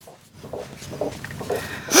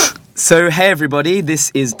So, hey everybody,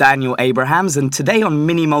 this is Daniel Abrahams, and today on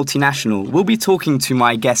Mini Multinational, we'll be talking to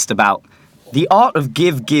my guest about the art of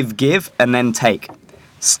give, and then take,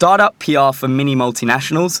 startup PR for mini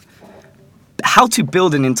multinationals, how to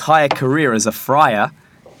build an entire career as a fryer,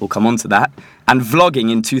 we'll come on to that, and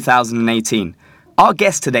vlogging in 2018. Our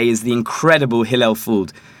guest today is the incredible Hillel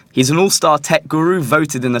Fuld. He's an all-star tech guru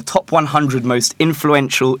voted in the top 100 most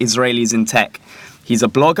influential Israelis in tech. He's a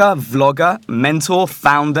blogger, vlogger, mentor,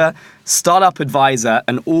 founder, startup advisor,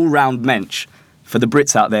 and all-round mensch. For the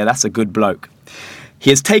Brits out there, that's a good bloke. He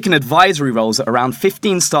has taken advisory roles at around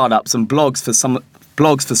 15 startups and blogs for some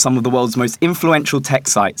of the world's most influential tech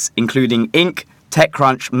sites, including Inc.,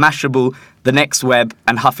 TechCrunch, Mashable, The Next Web,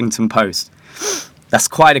 and Huffington Post. That's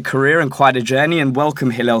quite a career and quite a journey, and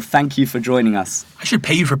welcome, Hillel. Thank you for joining us. I should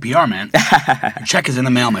pay you for PR, man. Your check is in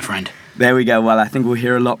the mail, my friend. There we go. Well, I think we'll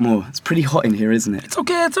hear a lot more. It's pretty hot in here, isn't it? It's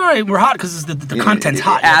okay. It's all right. We're hot because the content's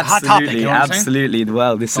hot. It's a hot topic. You know what I'm saying? Absolutely.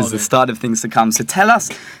 Well, this is the start of things to come. So tell us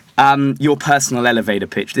your personal elevator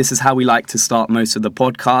pitch. This is how we like to start most of the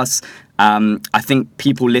podcasts. I think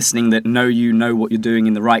people listening that know you know what you're doing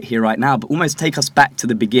in the right here, right now, but almost take us back to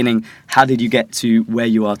the beginning. How did you get to where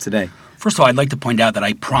you are today? First of all, I'd like to point out that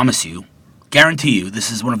I promise you, guarantee you,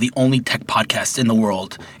 this is one of the only tech podcasts in the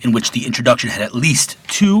world in which the introduction had at least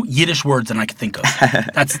 2 Yiddish words that I could think of.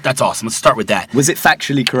 That's awesome. Let's start with that. Was it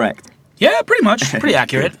factually correct? Yeah, pretty much. Pretty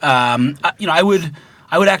accurate. I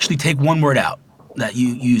would actually take one word out that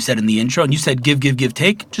you said in the intro, and you said give,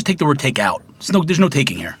 take. Just take the word take out. There's no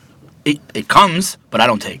taking here. It comes, but I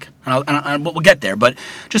don't take. And we'll get there. But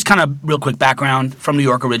just kind of real quick background. From New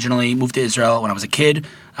York originally, moved to Israel when I was a kid.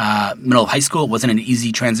 Middle of high school. It wasn't an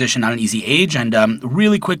easy transition, not an easy age. And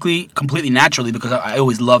really quickly, completely naturally, because I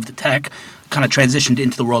always loved tech, kind of transitioned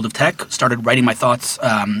into the world of tech. Started writing my thoughts,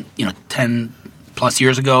 10 plus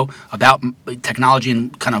years ago about technology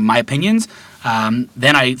and kind of my opinions.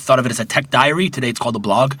 Then I thought of it as a tech diary. Today it's called a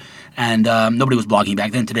blog. And nobody was blogging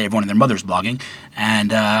back then. Today everyone and their mother's blogging.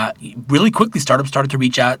 And really quickly startups started to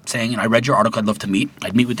reach out saying, I read your article, I'd love to meet.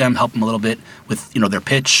 I'd meet with them, help them a little bit with their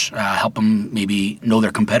pitch, help them maybe know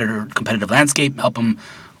their competitive landscape, help them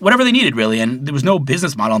whatever they needed, really. And there was no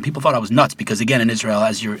business model, and people thought I was nuts because, again, in Israel,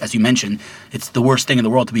 as you mentioned, it's the worst thing in the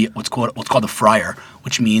world to be what's called a fryer,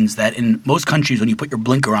 which means that in most countries, when you put your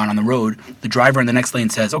blinker on the road, the driver in the next lane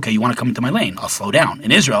says, okay, you want to come into my lane? I'll slow down.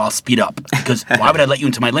 In Israel, I'll speed up because why would I let you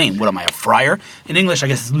into my lane? What am I, a fryer? In English, I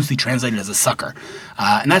guess it's loosely translated as a sucker.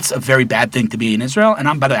 And that's a very bad thing to be in Israel.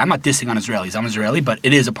 And by the way, I'm not dissing on Israelis. I'm Israeli, but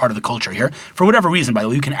it is a part of the culture here. For whatever reason, by the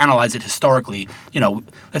way, you can analyze it historically.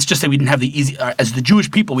 Let's just say we didn't have the easy, as the Jewish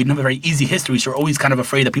people, we didn't have a very easy history, so we're always kind of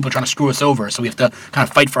afraid that people are trying to screw us over. So we have to kind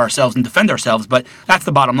of fight for ourselves and defend ourselves. But that's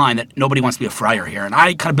the bottom line, that nobody wants to be a fryer here. And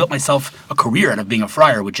I kind of built myself a career out of being a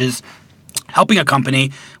fryer, which is helping a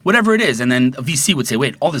company, whatever it is. And then a VC would say,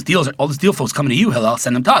 wait, all this deal flow's coming to you, Hillel,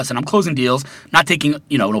 send them to us. And I'm closing deals, not taking,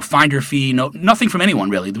 no finder fee, nothing from anyone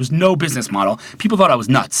really. There was no business model. People thought I was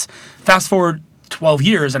nuts. Fast forward 12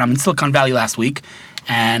 years, and I'm in Silicon Valley last week,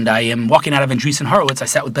 and I am walking out of Andreessen Horowitz. I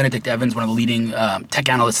sat with Benedict Evans, one of the leading tech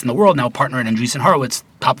analysts in the world, now a partner at Andreessen Horowitz,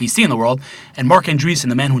 top VC in the world. And Mark Andreessen,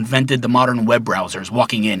 the man who invented the modern web browsers,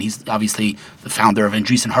 walking in. He's obviously the founder of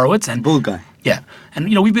Andreessen Horowitz. And bull guy. Yeah. And,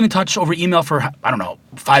 we've been in touch over email for,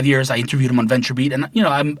 5 years. I interviewed him on VentureBeat. And,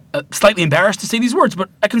 I'm slightly embarrassed to say these words, but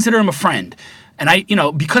I consider him a friend. And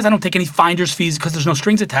because I don't take any finder's fees, because there's no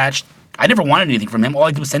strings attached, I never wanted anything from him. All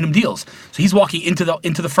I did was send him deals. So he's walking into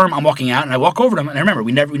the firm. I'm walking out, and I walk over to him. And I remember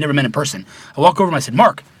we never met in person. I walk over to him. I said,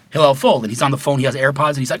 Mark, Hillel Fuld, and he's on the phone. He has AirPods,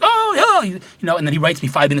 and he's like, oh, Hillel, and then he writes me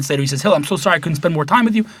 5 minutes later. He says, Hillel, I'm so sorry I couldn't spend more time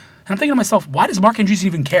with you. And I'm thinking to myself, why does Mark Andreessen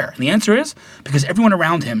even care? And the answer is because everyone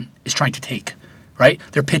around him is trying to take. Right?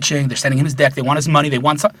 They're pitching. They're sending him his deck. They want his money. They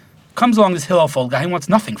want some. Comes along this Hillel Fuld guy. He wants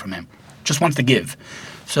nothing from him. Just wants to give.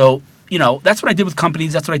 So. That's what I did with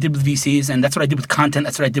companies. That's what I did with VCs. And that's what I did with content.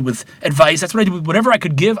 That's what I did with advice. That's what I did with whatever I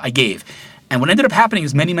could give, I gave. And what ended up happening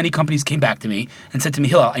is many, many companies came back to me and said to me,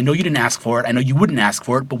 Hillel, I know you didn't ask for it. I know you wouldn't ask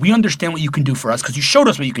for it, but we understand what you can do for us because you showed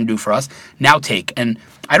us what you can do for us. Now take. And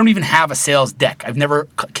I don't even have a sales deck. I've never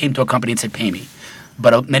came to a company and said, pay me.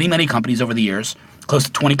 But many, many companies over the years, close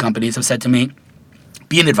to 20 companies, have said to me,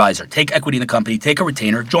 be an advisor, take equity in the company, take a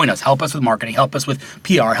retainer, join us, help us with marketing, help us with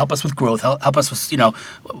PR, help us with growth, help us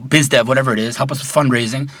with, biz dev, whatever it is, help us with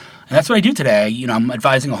fundraising. And that's what I do today. I'm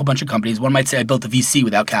advising a whole bunch of companies. One might say I built a VC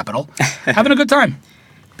without capital, having a good time.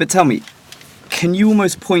 But tell me, can you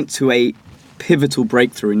almost point to a pivotal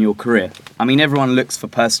breakthrough in your career? I mean, everyone looks for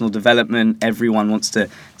personal development. Everyone wants to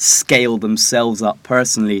scale themselves up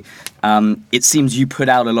personally. It seems you put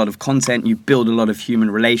out a lot of content, you build a lot of human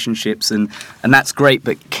relationships, and that's great.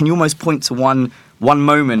 But can you almost point to one one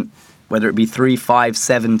moment, whether it be 3, 5,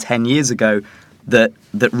 7, 10 years ago, that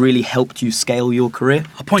really helped you scale your career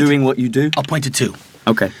doing what you do? I'll point to two.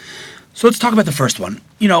 Okay. So let's talk about the first one.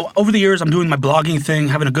 You know, over the years, I'm doing my blogging thing,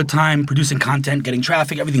 having a good time, producing content, getting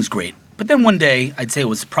traffic, everything's great. But then one day, I'd say it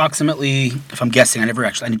was approximately, if I'm guessing, I need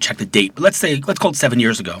to check the date, but let's call it 7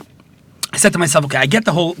 years ago. I said to myself, okay, I get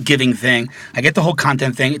the whole giving thing, I get the whole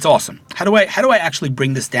content thing, it's awesome. How do I actually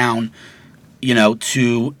bring this down, you know,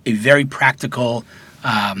 to a very practical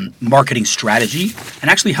marketing strategy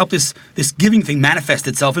and actually help this giving thing manifest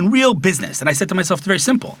itself in real business? And I said to myself, it's very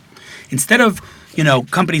simple. Instead of, you know,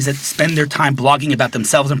 companies that spend their time blogging about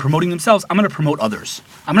themselves and promoting themselves, I'm going to promote others.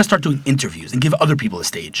 I'm going to start doing interviews and give other people a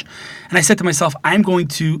stage. And I said to myself, I'm going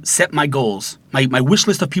to set my goals, my wish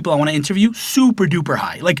list of people I want to interview, super duper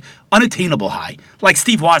high, like unattainable high, like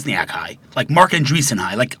Steve Wozniak high, like Mark Andreessen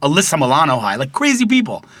high, like Alyssa Milano high, like crazy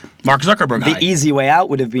people. Mark Zuckerberg high. The easy way out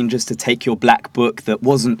would have been just to take your black book that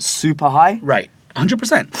wasn't super high. Right.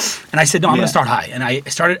 100%. And I said, no, I'm going to start high. And I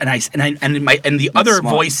started, and the other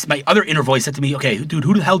smart. voice, my other inner voice said to me, okay, dude,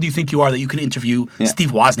 who the hell do you think you are that you can interview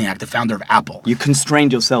Steve Wozniak, the founder of Apple? You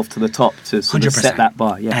constrained yourself to the top to sort of set that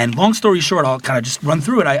bar. Yeah. And long story short, I'll kind of just run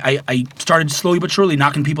through it. I started slowly but surely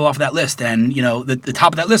knocking people off that list. And, you know, the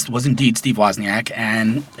top of that list was indeed Steve Wozniak.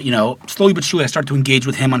 And, you know, slowly but surely I started to engage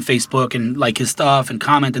with him on Facebook and like his stuff and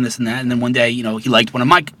comment and this and that. And then one day, you know, he liked one of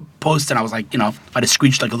my posts and I was like, you know, I'd have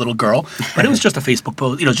screeched like a little girl. But it was just a Facebook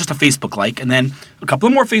post, you know, just a Facebook like. And then a couple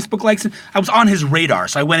of more Facebook likes. And I was on his radar.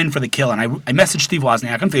 So I went in for the kill. And I messaged Steve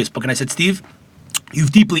Wozniak on Facebook and I said, Steve,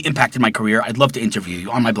 you've deeply impacted my career. I'd love to interview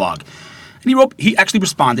you on my blog. And he actually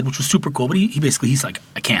responded, which was super cool, but he's like,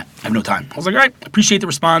 I can't, I have no time. I was like, all right, appreciate the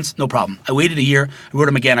response, no problem. I waited a year, I wrote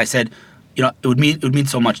him again, I said, you know, it would mean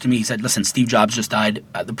so much to me. He said, listen, Steve Jobs just died,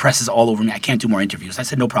 the press is all over me, I can't do more interviews. I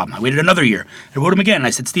said, no problem. I waited another year, I wrote him again, and I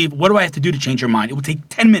said, Steve, what do I have to do to change your mind? It would take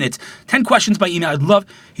 10 minutes, 10 questions by email, I'd love,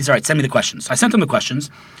 he's all right, send me the questions. So I sent him the questions,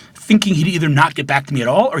 thinking he'd either not get back to me at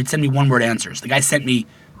all, or he'd send me one-word answers. The guy sent me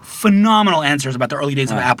phenomenal answers about the early days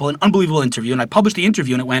of Apple, an unbelievable interview, and I published the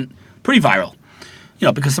interview, and it went pretty viral. You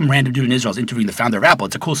know, because some random dude in Israel is interviewing the founder of Apple.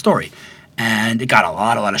 It's a cool story. And it got a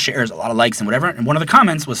lot of shares, a lot of likes and whatever. And one of the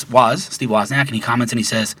comments was Steve Wozniak, and he comments and he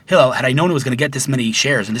says, Hillel, had I known it was going to get this many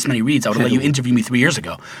shares and this many reads, I would have let you interview me 3 years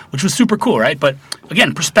ago, which was super cool, right? But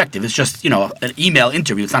again, perspective. It's just, you know, an email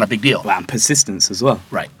interview. It's not a big deal. Wow, and persistence as well.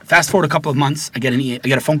 Right. Fast forward a couple of months, I get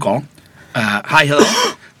a phone call. Hi, Hillel.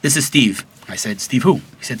 This is Steve. I said, Steve who?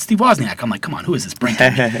 He said, Steve Wozniak. I'm like, come on, who is this? Bring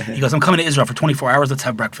him. He goes, I'm coming to Israel for 24 hours. Let's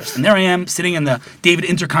have breakfast. And there I am, sitting in the David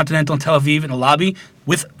Intercontinental in Tel Aviv in the lobby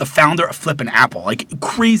with the founder of flippin' Apple. Like,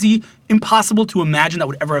 crazy, impossible to imagine that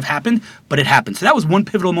would ever have happened, but it happened. So that was one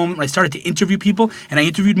pivotal moment when I started to interview people, and I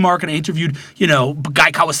interviewed Mark, and I interviewed, you know,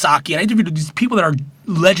 Guy Kawasaki, and I interviewed these people that are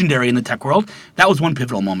legendary in the tech world. That was one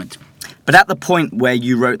pivotal moment. But at the point where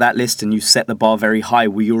you wrote that list and you set the bar very high,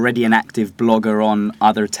 were you already an active blogger on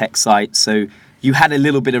other tech sites? So you had a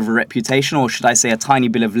little bit of a reputation, or should I say a tiny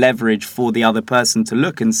bit of leverage for the other person to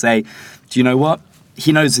look and say, do you know what?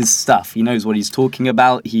 He knows his stuff. He knows what he's talking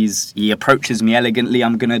about. He approaches me elegantly.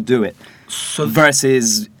 I'm going to do it. So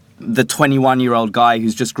versus the 21-year-old guy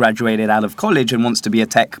who's just graduated out of college and wants to be a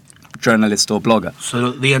tech journalist or blogger.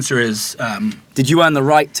 So the answer is... did you earn the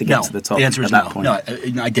right to get to the top? The answer is at that no. point?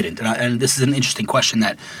 No, I didn't. And this is an interesting question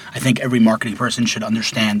that I think every marketing person should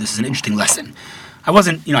understand. This is an interesting lesson. I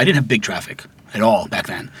didn't have big traffic at all back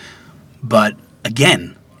then. But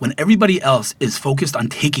again, when everybody else is focused on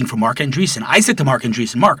taking from Mark Andreessen, I said to Mark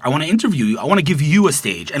Andreessen, Mark, I want to interview you. I want to give you a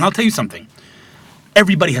stage. And I'll tell you something.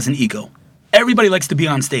 Everybody has an ego. Everybody likes to be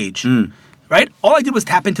on stage. Right? All I did was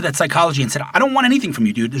tap into that psychology and said, I don't want anything from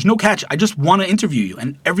you, dude. There's no catch. I just want to interview you.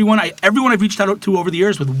 And everyone I've reached out to over the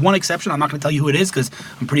years, with one exception, I'm not going to tell you who it is because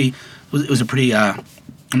I'm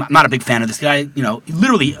not a big fan of this guy. You know,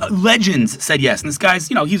 literally legends said yes. And this guy's,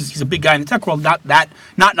 you know, he's a big guy in the tech world, not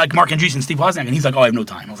like Mark Andreessen, Steve Wozniak. And he's like, oh, I have no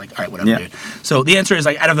time. I was like, all right, whatever, dude. So the answer is,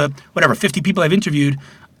 like, out of the 50 people I've interviewed,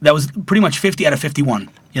 that was pretty much 50 out of 51,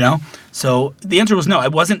 you know? So the answer was no. I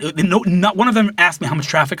wasn't, not one of them asked me how much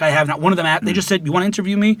traffic I have. Not one of them asked. They just said, you want to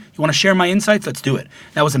interview me? You want to share my insights? Let's do it.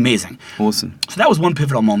 That was amazing. Awesome. So that was one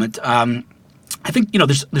pivotal moment. I think, you know,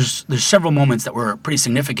 there's several moments that were pretty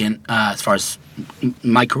significant as far as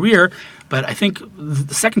my career. But I think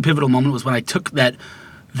the second pivotal moment was when I took that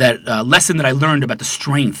lesson that I learned about the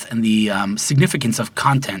strength and the significance of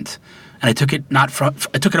content, and I took it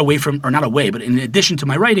away from, or not away, but in addition to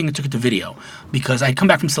my writing, I took it to video, because I had come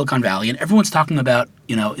back from Silicon Valley and everyone's talking about,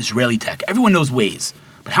 you know, Israeli tech. Everyone knows Waze,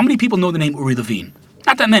 but how many people know the name Uri Levine?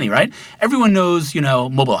 Not that many, right? Everyone knows,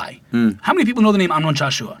 Mobileye. How many people know the name Amnon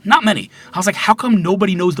Shashua? Not many. I was like, how come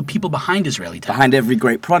nobody knows the people behind Israeli Tech? Behind every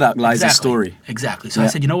great product lies a story. Exactly. So I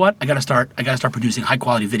said, you know what? I got to start producing high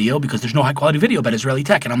quality video because there's no high quality video about Israeli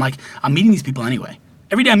Tech. And I'm like, I'm meeting these people anyway.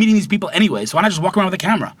 Every day I'm meeting these people anyway. So why not just walk around with a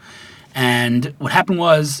camera? And what happened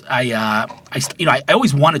was, I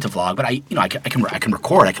always wanted to vlog, but I can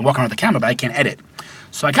record, I can walk around with the camera, but I can't edit.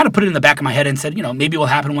 So I kind of put it in the back of my head and said, maybe it will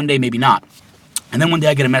happen one day, maybe not. And then one day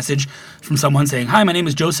I get a message from someone saying, "Hi, my name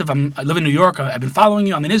is Joseph. I live in New York. I've been following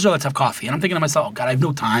you. I'm in Israel. Let's have coffee." And I'm thinking to myself, "Oh God, I have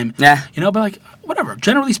no time." Yeah. But like, whatever.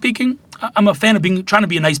 Generally speaking, I'm a fan of trying to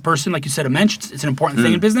be a nice person, like you said, a mensch. It's an important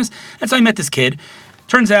thing in business. And so I met this kid.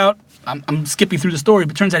 Turns out, I'm skipping through the story,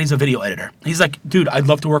 but turns out he's a video editor. He's like, "Dude, I'd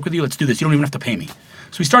love to work with you. Let's do this. You don't even have to pay me."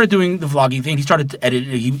 So we started doing the vlogging thing. He started to edit.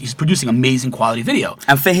 He's producing amazing quality video.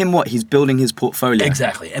 And for him, he's building his portfolio.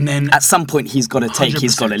 Exactly. And then at some point, he's got to take, 100%.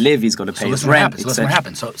 He's got to live, he's got to pay his rent. Listen what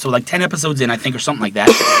happens. So like 10 episodes in, I think, or something like that,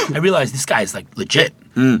 I realized this guy is like legit.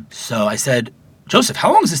 So I said, "Joseph,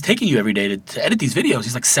 how long is this taking you every day to edit these videos?"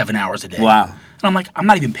 He's like 7 hours a day. Wow. And I'm like, I'm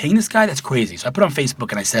not even paying this guy? That's crazy. So I put on Facebook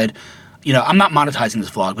and I said, I'm not monetizing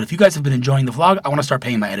this vlog, but if you guys have been enjoying the vlog, I want to start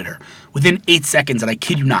paying my editor. Within 8 seconds, and I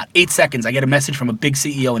kid you not, 8 seconds, I get a message from a big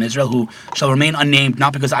CEO in Israel who shall remain unnamed,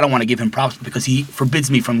 not because I don't want to give him props, but because he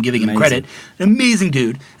forbids me from giving him credit. An amazing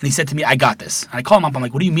dude. And he said to me, "I got this." And I call him up. I'm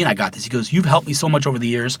like, "What do you mean I got this?" He goes, "You've helped me so much over the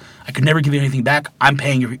years. I could never give you anything back. I'm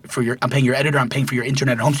paying your editor. I'm paying for your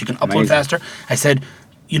internet at home so you can upload faster." I said,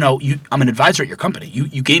 I'm an advisor at your company.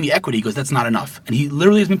 You gave me equity. He goes, "That's not enough." And he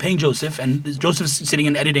literally has been paying Joseph, and Joseph's sitting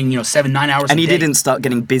and editing, 7-9 hours a day. And he didn't start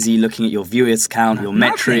getting busy looking at your viewers count, your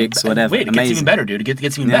metrics, whatever. Wait, it gets even better, dude. It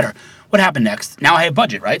gets even better. What happened next? Now I have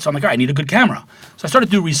budget, right? So I'm like, all right, I need a good camera. So I started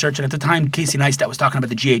to do research, and at the time, Casey Neistat was talking about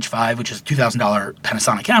the GH5, which is a $2,000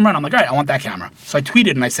 Panasonic camera, and I'm like, all right, I want that camera. So I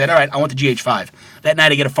tweeted, and I said, all right, I want the GH5. That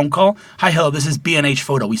night, I get a phone call. "Hi, hello, this is B&H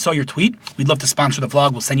Photo. We saw your tweet. We'd love to sponsor the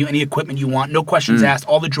vlog. We'll send you any equipment you want. No questions asked.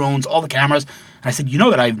 All the drones, all the cameras." And I said, "You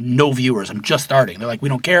know that I have no viewers. I'm just starting." They're like, "We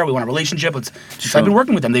don't care. We want a relationship." So I've been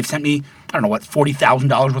working with them. They've sent me,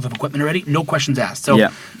 $40,000 worth of equipment already. No questions asked. So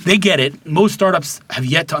they get it. Most startups have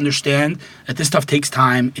yet to understand that this stuff takes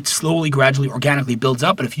time. It slowly, gradually, organically builds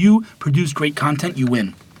up. But if you produce great content, you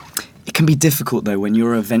win. It can be difficult, though, when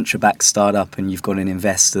you're a venture-backed startup and you've got an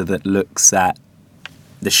investor that looks at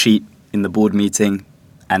the sheet in the board meeting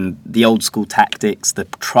and the old school tactics, the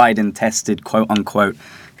tried and tested, quote unquote,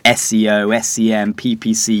 SEO, SEM,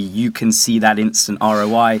 PPC. You can see that instant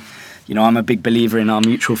ROI. I'm a big believer in our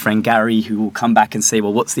mutual friend Gary, who will come back and say,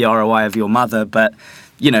 "Well, what's the ROI of your mother?" But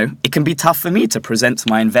it can be tough for me to present to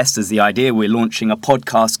my investors the idea we're launching a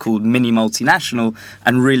podcast called Mini Multinational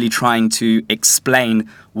and really trying to explain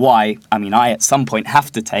why, I at some point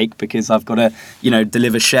have to take because I've got to,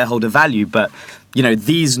 deliver shareholder value. But,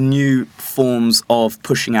 these new forms of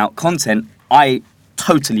pushing out content, I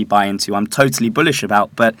totally buy into, I'm totally bullish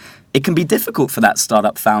about, but it can be difficult for that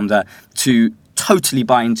startup founder to totally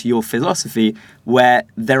buy into your philosophy where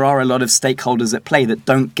there are a lot of stakeholders at play that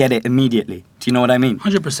don't get it immediately. Do you know what I mean?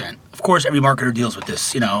 100%. Of course, every marketer deals with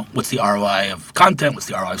this. What's the ROI of content? What's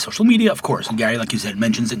the ROI of social media? Of course. And Gary, like you said,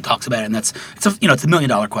 mentions it and talks about it. And it's a $1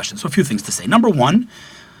 million question. So a few things to say. Number one,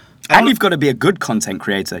 and you've got to be a good content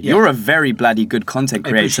creator. Yeah. You're a very bloody good content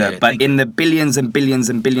creator. But in the billions and billions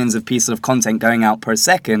and billions of pieces of content going out per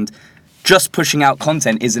second, just pushing out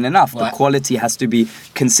content isn't enough. The quality has to be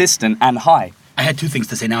consistent and high. I had 2 things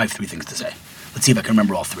to say. Now I have 3 things to say. Let's see if I can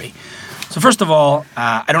remember all 3. So first of all,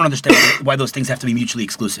 I don't understand why those things have to be mutually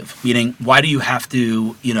exclusive. Meaning, why do you have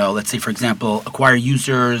to, let's say, for example, acquire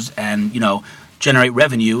users and, generate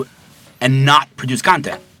revenue and not produce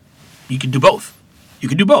content? You can do both.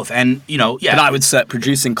 And, But I would say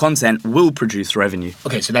producing content will produce revenue.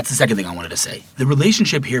 Okay, so that's the second thing I wanted to say. The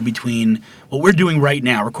relationship here between what we're doing right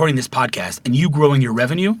now, recording this podcast, and you growing your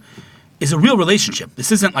revenue is a real relationship.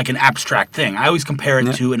 This isn't like an abstract thing. I always compare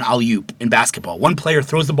it to an alley-oop in basketball. One player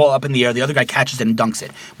throws the ball up in the air, the other guy catches it and dunks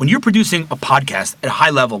it. When you're producing a podcast at a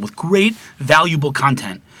high level with great, valuable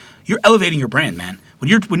content, you're elevating your brand, man. When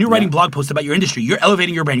you're writing blog posts about your industry, you're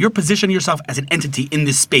elevating your brand. You're positioning yourself as an entity in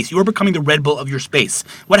this space. You're becoming the Red Bull of your space.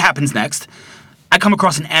 What happens next? I come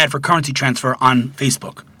across an ad for currency transfer on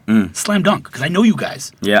Facebook. Slam dunk, because I know you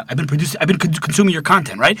guys. Yeah. I've been consuming your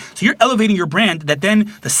content, right? So you're elevating your brand that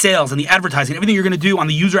then the sales and the advertising, everything you're going to do on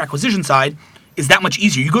the user acquisition side is that much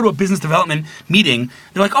easier. You go to a business development meeting,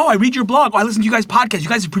 they're like, "Oh, I read your blog. Oh, I listen to you guys' podcast. You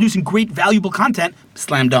guys are producing great, valuable content."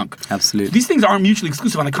 Slam dunk. Absolutely. So these things aren't mutually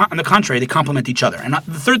exclusive. On the contrary, they complement each other. And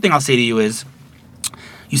the third thing I'll say to you is,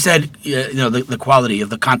 you said the quality of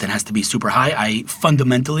the content has to be super high. I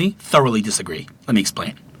fundamentally, thoroughly disagree. Let me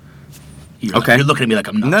explain. Okay. You're looking at me like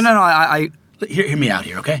I'm nuts. No. Hear me out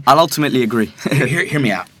here, okay? I'll ultimately agree. Hear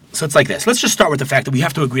me out. So it's like this. Let's just start with the fact that we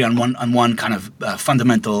have to agree on one kind of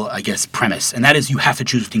fundamental, I guess, premise, and that is you have to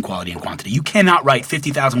choose between quality and quantity. You cannot write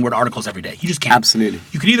 50,000 word articles every day. You just can't. Absolutely.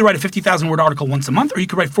 You could either write a 50,000 word article once a month, or you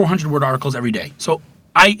could write 400 word articles every day. So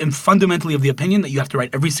I am fundamentally of the opinion that you have to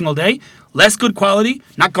write every single day. Less good quality,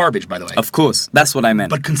 not garbage, by the way. Of course, that's what I meant.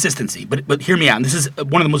 But consistency. But hear me out. And this is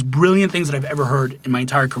one of the most brilliant things that I've ever heard in my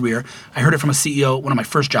entire career. I heard it from a CEO, one of my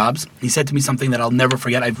first jobs. He said to me something that I'll never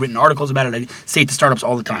forget. I've written articles about it. I say it to startups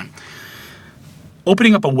all the time.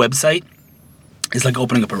 Opening up a website is like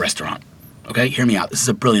opening up a restaurant. Okay, hear me out. This is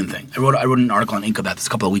a brilliant thing. I wrote an article on Inc. about this a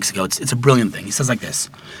couple of weeks ago. It's a brilliant thing. He says like this: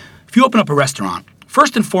 if you open up a restaurant,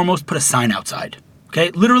 first and foremost, put a sign outside. Okay,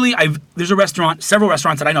 literally, there's several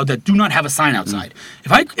restaurants that I know that do not have a sign outside.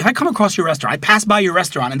 If I come across your restaurant, I pass by your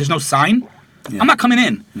restaurant and there's no sign, I'm not coming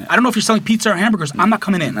in. Yeah. I don't know if you're selling pizza or hamburgers. I'm not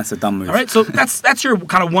coming in. That's a dumb move. All right, so that's your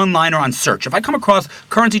kind of one-liner on search. If I come across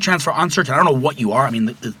currency transfer on search, and I don't know what you are. I mean,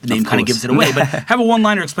 the name kind of gives it away, but have a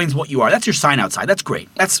one-liner explains what you are. That's your sign outside. That's great.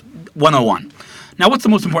 That's 101. Now, what's the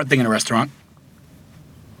most important thing in a restaurant?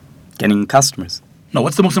 Getting customers. No,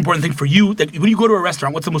 what's the most important thing for you? When you go to a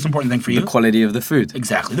restaurant, what's the most important thing for you? The quality of the food.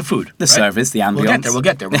 Exactly, the food. The service, the ambiance. We'll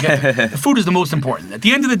get there. The food is the most important. At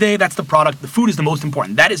the end of the day, that's the product. The food is the most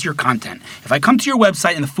important. That is your content. If I come to your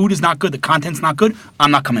website and the food is not good, the content's not good,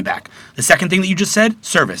 I'm not coming back. The second thing that you just said,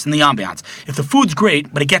 service and the ambiance. If the food's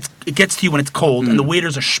great, but it gets to you when it's cold and the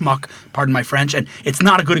waiter's a schmuck, pardon my French, and it's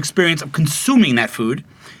not a good experience of consuming that food,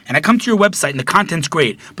 and I come to your website and the content's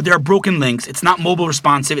great, but there are broken links, it's not mobile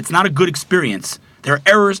responsive, it's not a good experience, there are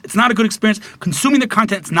errors, it's not a good experience, consuming the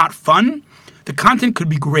content is not fun, the content could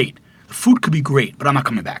be great, the food could be great, but I'm not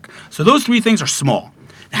coming back. So those three things are small.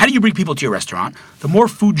 Now, how do you bring people to your restaurant? The more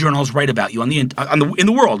food journals write about you in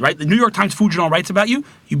the world, right? The New York Times Food Journal writes about you,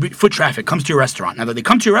 foot traffic comes to your restaurant. Now that they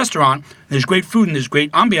come to your restaurant, and there's great food and there's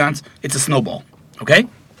great ambiance, it's a snowball, okay?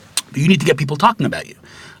 But you need to get people talking about you.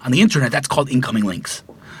 On the internet, that's called incoming links.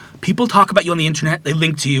 People talk about you on the internet, they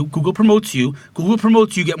link to you, Google promotes you,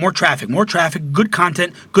 get more traffic, good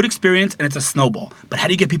content, good experience, and it's a snowball. But how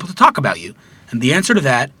do you get people to talk about you? And the answer to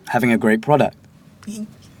that... having a great product.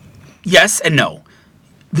 Yes and no.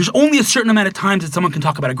 There's only a certain amount of times that someone can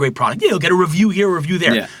talk about a great product. Yeah, you'll get a review here, a review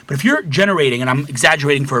there. Yeah. But if you're generating, and I'm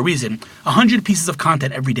exaggerating for a reason, 100 pieces of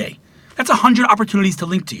content every day, that's 100 opportunities to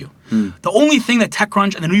link to you. The only thing that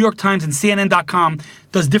TechCrunch and the New York Times and CNN.com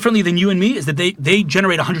does differently than you and me is that they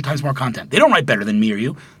generate 100 times more content. They don't write better than me or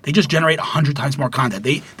you. They just generate 100 times more content.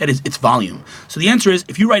 It's volume. So the answer is,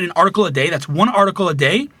 if you write an article a day, that's one article a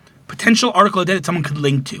day, potential article a day that someone could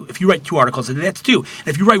link to. If you write 2 articles a day, that's 2. And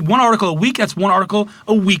if you write 1 article a week, that's 1 article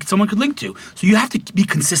a week someone could link to. So you have to be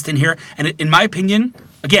consistent here. And in my opinion,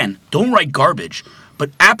 again, don't write garbage. But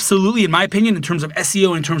absolutely, in my opinion, in terms of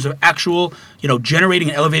SEO, in terms of actual, generating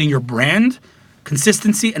and elevating your brand,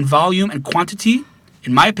 consistency and volume and quantity,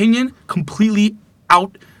 in my opinion, completely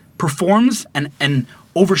outperforms and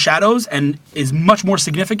overshadows and is much more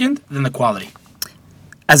significant than the quality.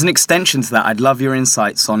 As an extension to that, I'd love your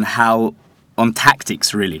insights on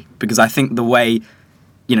tactics, really, because I think the way,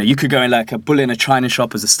 you could go in like a bull in a china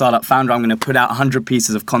shop as a startup founder. I'm going to put out 100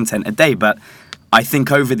 pieces of content a day, but I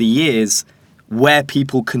think over the years, where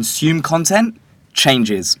people consume content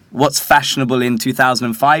changes. What's fashionable in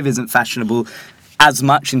 2005 isn't fashionable as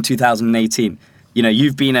much in 2018.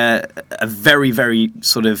 You've been a very, very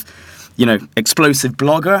sort of, explosive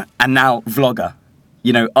blogger and now vlogger.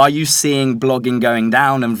 Are you seeing blogging going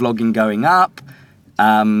down and vlogging going up?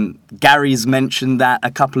 Gary's mentioned that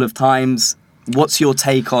a couple of times. What's your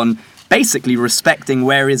take on basically respecting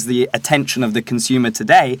where is the attention of the consumer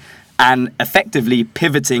today and effectively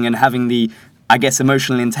pivoting and having the, I guess,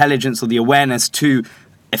 emotional intelligence or the awareness to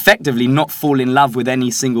effectively not fall in love with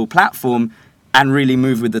any single platform and really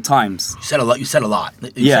move with the times? You said a lot. You said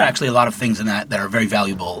actually a lot of things in that are very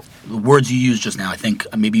valuable. The words you used just now, I think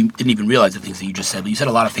maybe you didn't even realize the things that you just said, but you said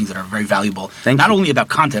a lot of things that are very valuable. Not only about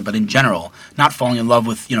content, but in general, not falling in love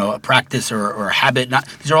with, a practice or a habit.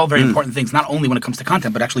 These are all very important things, not only when it comes to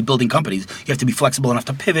content, but actually building companies. You have to be flexible enough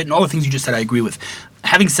to pivot, and all the things you just said I agree with.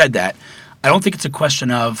 Having said that, I don't think it's a question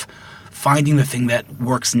of finding the thing that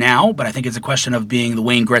works now, but I think it's a question of being the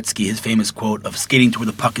Wayne Gretzky, his famous quote of skating to where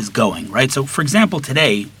the puck is going, right? So, for example,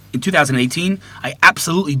 today, in 2018, I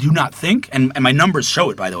absolutely do not think, and my numbers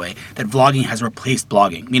show it, by the way, that vlogging has replaced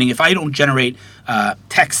blogging. Meaning, if I don't generate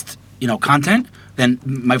text, content, then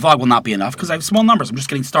my vlog will not be enough because I have small numbers. I'm just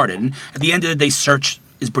getting started. And at the end of the day, search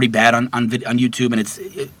is pretty bad on YouTube, and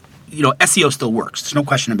SEO still works. There's no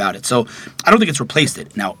question about it. So I don't think it's replaced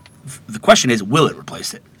it. Now, The question is, will it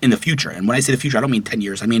replace it in the future? And when I say the future, I don't mean 10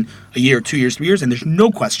 years. I mean a year, 2 years, 3 years. And there's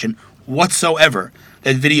no question whatsoever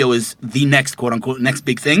that video is the next, quote unquote, next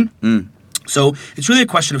big thing. So it's really a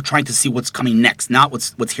question of trying to see what's coming next, not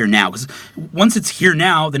what's here now. Because once it's here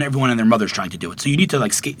now, then everyone and their mother's trying to do it. So you need to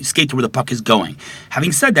like skate to where the puck is going.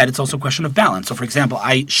 Having said that, it's also a question of balance. So for example,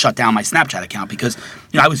 I shut down my Snapchat account because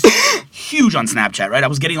I was huge on Snapchat, right? I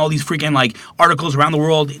was getting all these freaking like articles around the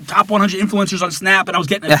world, top 100 influencers on Snap, and I was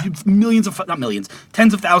getting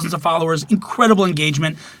tens of thousands of followers, incredible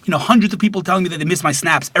engagement, hundreds of people telling me that they miss my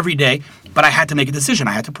snaps every day. But I had to make a decision.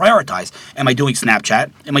 I had to prioritize. Am I doing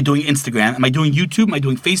Snapchat? Am I doing Instagram? Am I doing YouTube? Am I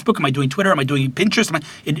doing Facebook? Am I doing Twitter? Am I doing Pinterest?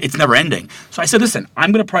 It's never ending. So I said, listen,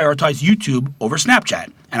 I'm going to prioritize YouTube over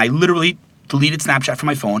Snapchat. And I literally deleted Snapchat from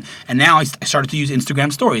my phone. And now I started to use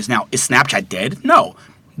Instagram stories. Now, is Snapchat dead? No.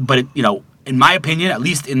 But, in my opinion, at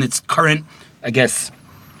least in its current, I guess,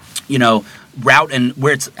 route and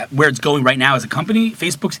where it's going right now as a company,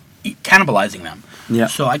 Facebook's cannibalizing them. Yeah.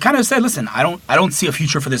 So I kind of said, listen, I don't see a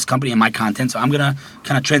future for this company and my content, so I'm gonna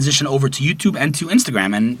kind of transition over to YouTube and to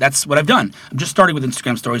Instagram, and that's what I've done. I'm just starting with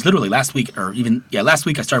Instagram stories. Literally last week I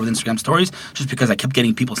started with Instagram stories just because I kept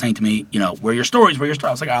getting people saying to me, where are your stories? Where are your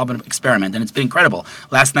stories? I was like, I'll experiment, and it's been incredible.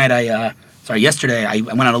 Last night yesterday I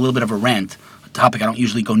went on a little bit of a rant. Topic I don't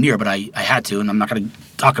usually go near, but I had to, and I'm not going to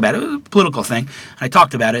talk about it. It was a political thing. And I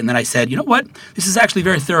talked about it, and then I said, you know what? This is actually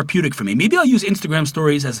very therapeutic for me. Maybe I'll use Instagram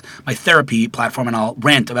stories as my therapy platform, and I'll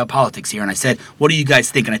rant about politics here. And I said, what do you guys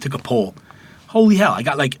think? And I took a poll. Holy hell, I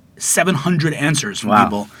got like 700 answers from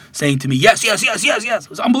people saying to me, yes. It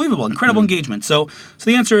was unbelievable, incredible engagement. So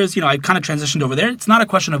the answer is, I kind of transitioned over there. It's not a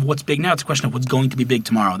question of what's big now. It's a question of what's going to be big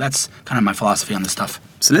tomorrow. That's kind of my philosophy on this stuff.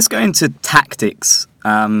 So let's go into tactics.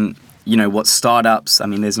 What startups,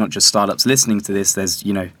 there's not just startups listening to this, there's,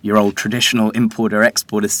 your old traditional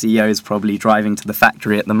importer-exporter CEOs probably driving to the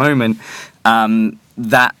factory at the moment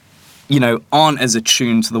that, aren't as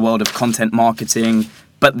attuned to the world of content marketing,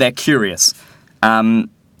 but they're curious.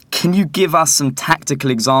 Can you give us some tactical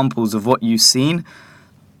examples of what you've seen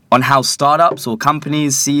on how startups or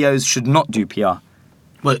companies, CEOs should not do PR?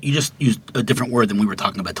 Well, you just used a different word than we were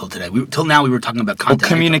talking about till today. Till now, we were talking about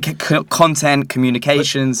content. Content,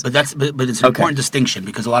 communications. But it's an important distinction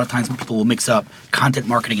because a lot of times people will mix up content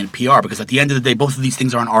marketing and PR because at the end of the day, both of these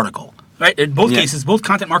things are an article. Right? In both cases, both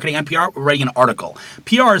content marketing and PR are writing an article.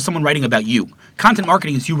 PR is someone writing about you. Content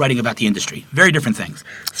marketing is you writing about the industry. Very different things.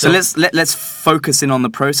 So let's focus in on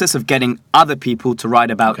the process of getting other people to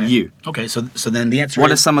write about you. Okay, so then the answer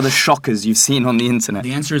What are some of the shockers you've seen on the internet?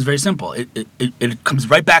 The answer is very simple. It comes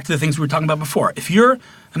right back to the things we were talking about before.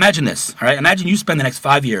 Imagine this, all right? Imagine you spend the next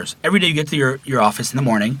 5 years. Every day you get to your office in the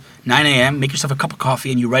morning, 9 a.m., make yourself a cup of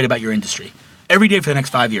coffee, and you write about your industry. Every day for the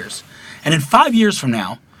next 5 years. And in 5 years from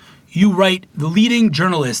now, you write the leading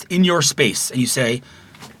journalist in your space, and you say,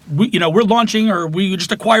 we're launching, or we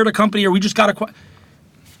just acquired a company, or we just got acquired.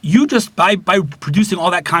 You just, by producing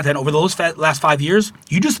all that content over those last 5 years,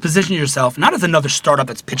 you just position yourself not as another startup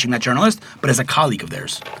that's pitching that journalist, but as a colleague of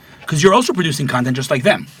theirs. Because you're also producing content just like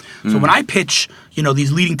them. So when I pitch,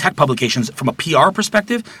 these leading tech publications from a PR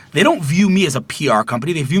perspective, they don't view me as a PR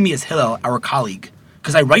company. They view me as Hillel, our colleague.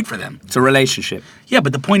 Because I write for them. It's a relationship. Yeah,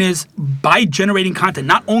 but the point is, by generating content,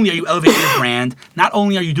 not only are you elevating your brand, not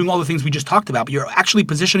only are you doing all the things we just talked about, but you're actually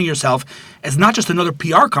positioning yourself as not just another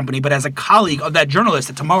PR company, but as a colleague of that journalist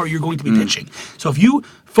that tomorrow you're going to be pitching. So if you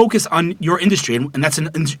focus on your industry, and that's an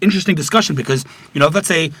interesting discussion because, let's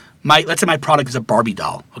say my product is a Barbie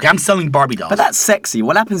doll. Okay, I'm selling Barbie dolls. But that's sexy.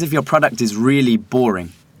 What happens if your product is really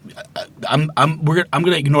boring? I'm going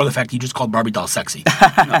to ignore the fact that you just called Barbie doll sexy.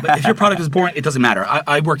 But if your product is boring, it doesn't matter.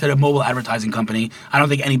 I worked at a mobile advertising company. I don't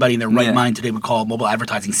think anybody in their right mind today would call mobile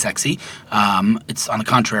advertising sexy. It's on the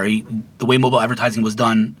contrary. The way mobile advertising was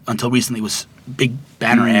done until recently was big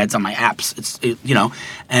banner ads on my apps.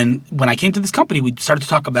 And when I came to this company, we started to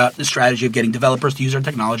talk about the strategy of getting developers to use our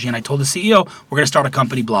technology. And I told the CEO, we're going to start a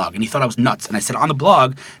company blog. And he thought I was nuts. And I said, on the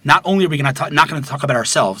blog, not only are we not going to talk about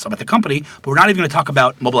ourselves, about the company, but we're not even going to talk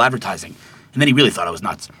about mobile advertising. And then he really thought I was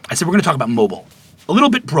nuts. I said, we're going to talk about mobile. A little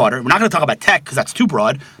bit broader. We're not going to talk about tech because that's too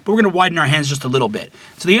broad, but we're going to widen our hands just a little bit.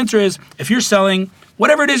 So the answer is, if you're selling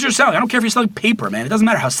whatever it is you're selling, I don't care if you're selling paper, man. It doesn't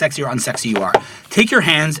matter how sexy or unsexy you are. Take your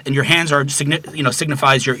hands, and your hands are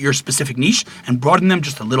signifies your specific niche, and broaden them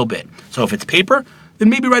just a little bit. So if it's paper, then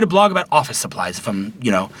maybe write a blog about office supplies.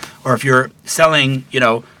 Or if you're selling,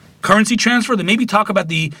 currency transfer, then maybe talk about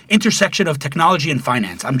the intersection of technology and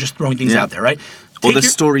finance. I'm just throwing things out there, right? Or the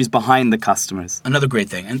stories behind the customers. Another great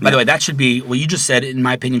thing. And by the way, that should be, what you just said, in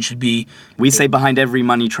my opinion, should be... We say behind every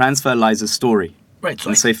money transfer lies a story. Right.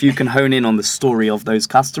 So if you can hone in on the story of those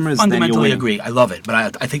customers, then you're fundamentally winning. agree. I love it, but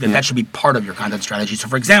I think that should be part of your content strategy. So,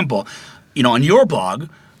 for example, on your blog,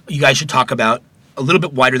 you guys should talk about a little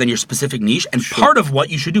bit wider than your specific niche. And part of what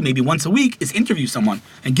you should do, maybe once a week, is interview someone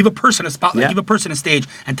and give a person a spotlight, give a person a stage,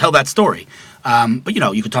 and tell that story. But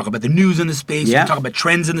you could talk about the news in the space. You can talk about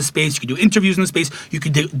trends in the space. You can do interviews in the space. You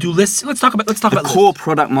could do lists. Let's talk about the core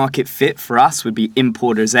product market fit for us would be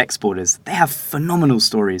importers, exporters. They have phenomenal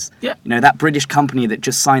stories. Yeah. That British company that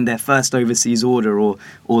just signed their first overseas order,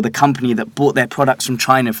 or the company that bought their products from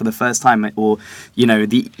China for the first time, or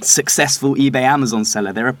the successful eBay Amazon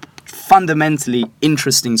seller. There are fundamentally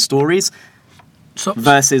interesting stories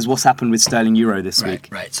versus what's happened with sterling euro this week.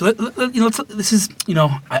 Right. So this is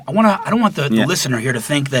I don't want the listener here to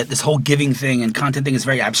think that this whole giving thing and content thing is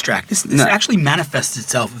very abstract. This actually manifests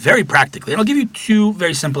itself very practically. And I'll give you two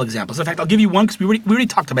very simple examples. In fact, I'll give you one because we already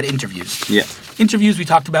talked about interviews. Yeah. Interviews we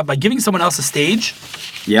talked about by giving someone else a stage.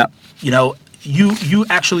 Yeah. You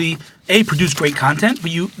actually produce great content,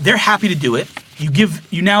 but they're happy to do it.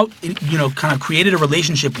 You now kind of created a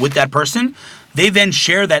relationship with that person. They then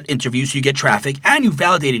share that interview, so you get traffic, and you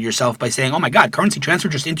validated yourself by saying, "Oh my God, Currency Transfer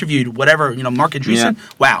just interviewed whatever Mark Andreessen."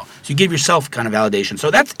 Yeah. Wow! So you give yourself kind of validation.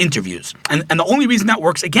 So that's interviews, and the only reason that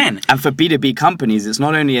works again. And for B2B companies, it's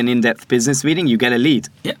not only an in-depth business meeting; you get a lead.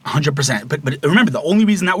 Yeah, 100%. But remember, the only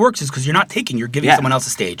reason that works is because you're not taking; you're giving someone else a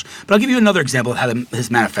stage. But I'll give you another example of how this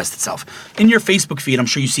manifests itself. In your Facebook feed, I'm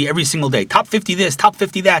sure you see every single day: top 50 this, top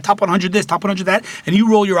 50 that, top 100 this, top 100 that, and you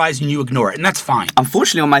roll your eyes and you ignore it, and that's fine.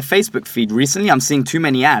 Unfortunately, on my Facebook feed recently, I'm seeing too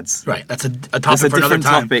many ads. Right, that's a topic for another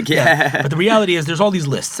time. Topic, yeah. But the reality is there's all these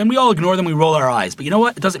lists, and we all ignore them, we roll our eyes. But you know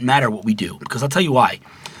what? It doesn't matter what we do, because I'll tell you why.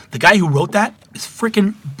 The guy who wrote that is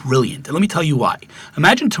freaking brilliant, and let me tell you why.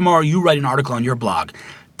 Imagine tomorrow you write an article on your blog,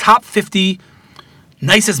 top 50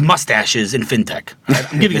 nicest mustaches in fintech.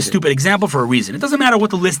 I'm giving a stupid example for a reason. It doesn't matter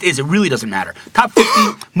what the list is. It really doesn't matter. Top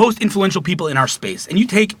 50 most influential people in our space. And you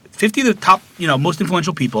take 50 of the top, most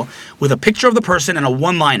influential people with a picture of the person and a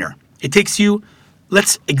one-liner. It takes you,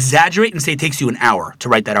 let's exaggerate and say it takes you an hour to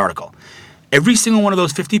write that article. Every single one of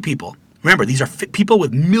those 50 people, remember, these are people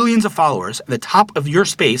with millions of followers at the top of your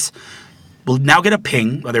space, will now get a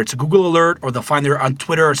ping, whether it's a Google alert or they'll find they're on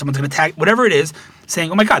Twitter or someone's going to tag, whatever it is, saying,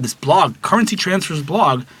 "Oh my God, this blog, Currency Transfer's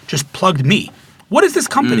blog, just plugged me. What is this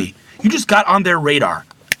company?" You just got on their radar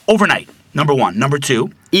overnight, number one. Number two,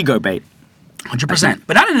 ego bait. 100%.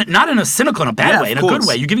 But not in a cynical, in a bad way, in a good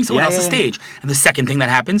way. You're giving someone else a stage. And the second thing that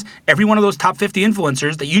happens, every one of those top 50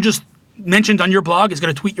 influencers that you just mentioned on your blog is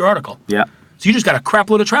going to tweet your article. Yeah. So you just got a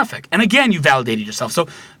crap load of traffic. And again, you validated yourself. So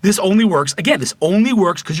this only works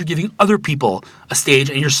because you're giving other people a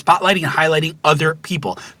stage and you're spotlighting and highlighting other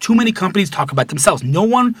people. Too many companies talk about themselves. No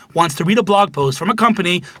one wants to read a blog post from a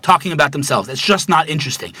company talking about themselves. It's just not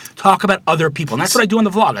interesting. Talk about other people. And that's what I do on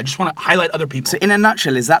the vlog. I just want to highlight other people. So in a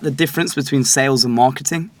nutshell, is that the difference between sales and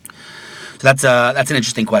marketing? So that's an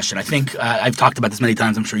interesting question. I think I've talked about this many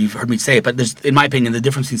times. I'm sure you've heard me say it. But in my opinion, the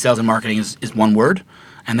difference between sales and marketing is one word.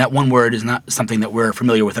 And that one word is not something that we're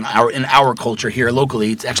familiar with in our culture here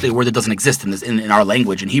locally. It's actually a word that doesn't exist in our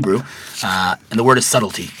language, in Hebrew. And the word is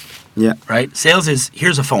subtlety. Yeah. Right? Sales is,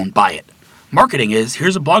 here's a phone, buy it. Marketing is,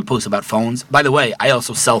 here's a blog post about phones. By the way, I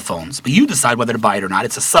also sell phones. But you decide whether to buy it or not.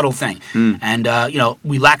 It's a subtle thing. And,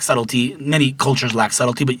 we lack subtlety. Many cultures lack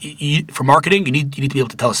subtlety. But for marketing, you need to be able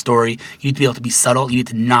to tell a story. You need to be able to be subtle. You need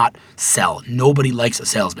to not sell. Nobody likes a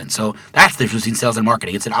salesman. So that's the difference between sales and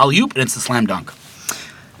marketing. It's an alley-oop and it's a slam dunk.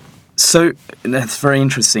 So that's very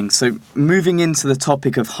interesting. So moving into the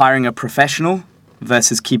topic of hiring a professional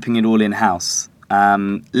versus keeping it all in-house.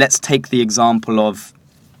 Let's take the example of,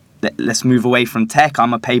 let's move away from tech.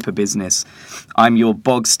 I'm a paper business. I'm your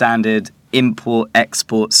bog standard import,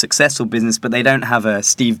 export, successful business, but they don't have a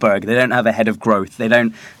Steve Berg. They don't have a head of growth. They're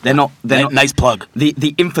not. Nice plug.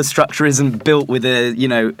 The infrastructure isn't built with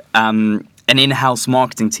an in-house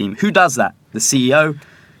marketing team. Who does that? The CEO?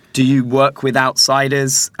 Do you work with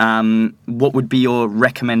outsiders? What would be your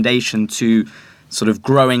recommendation to sort of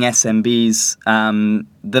growing SMBs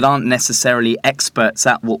that aren't necessarily experts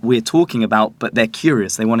at what we're talking about, but they're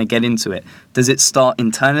curious, they want to get into it? Does it start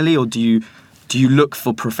internally, or do you look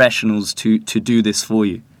for professionals to do this for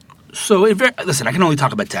you? So, listen, I can only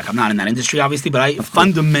talk about tech. I'm not in that industry, obviously, but I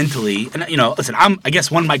fundamentally, and listen, I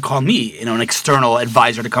guess one might call me, an external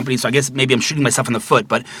advisor to companies. So I guess maybe I'm shooting myself in the foot.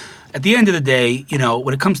 But at the end of the day,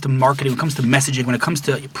 when it comes to marketing, when it comes to messaging, when it comes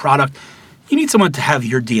to your product, you need someone to have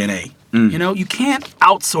your DNA. You can't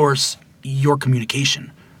outsource your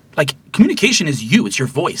communication. Like, communication is you. It's your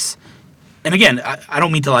voice. And again, I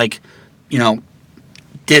don't mean to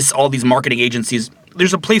diss all these marketing agencies.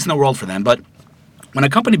 There's a place in the world for them, but when a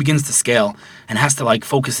company begins to scale and has to like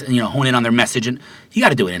focus, hone in on their message, and you got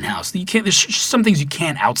to do it in house. You can't. There's some things you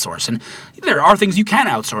can't outsource, and there are things you can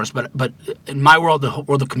outsource. But in my world, the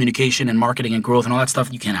world of communication and marketing and growth and all that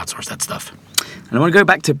stuff, you can't outsource that stuff. And I want to go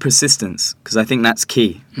back to persistence because I think that's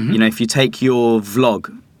key. Mm-hmm. If you take your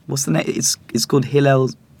vlog, what's the name? It's called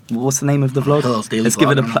Hillel's. What's the name of the vlog? Hillel's Daily Let's Vlog.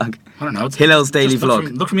 give it a plug. I don't know. Hillel's Daily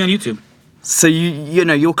Vlog. Look for me on YouTube. So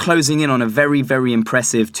you're closing in on a very, very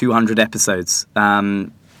impressive 200 episodes.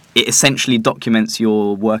 It essentially documents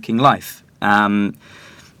your working life.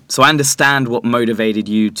 So I understand what motivated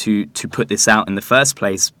you to put this out in the first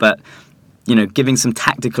place, but giving some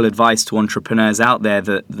tactical advice to entrepreneurs out there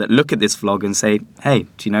that look at this vlog and say, hey,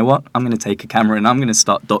 do you know what? I'm going to take a camera and I'm going to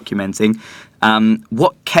start documenting.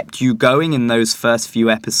 What kept you going in those first few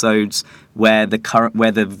episodes where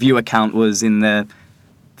the viewer count was in the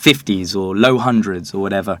 50s or low hundreds or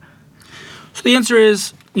whatever? So the answer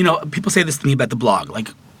is, people say this to me about the blog. Like,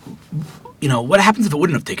 what happens if it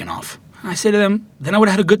wouldn't have taken off? And I say to them, then I would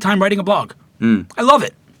have had a good time writing a blog. I love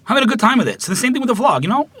it. I'm having a good time with it. So the same thing with the vlog,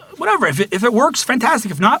 whatever. If it works,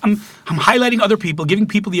 fantastic. If not, I'm highlighting other people, giving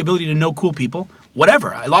people the ability to know cool people,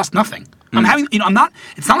 whatever. I lost nothing. I'm having,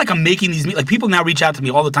 it's not like I'm making these, like people now reach out to me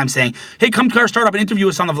all the time saying, hey, come to our startup and interview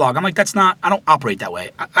us on the vlog. I'm like, I don't operate that way.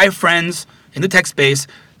 I have friends in the tech space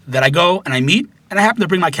that I go and I meet, and I happen to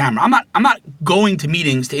bring my camera. I'm not going to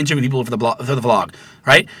meetings to interview people for the vlog,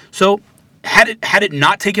 right? So had it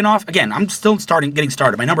not taken off, again, I'm still getting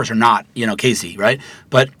started. My numbers are not, Casey, right?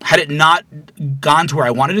 But had it not gone to where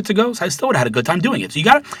I wanted it to go, so I still would have had a good time doing it. So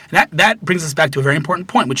that brings us back to a very important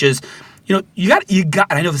point, which is, you got,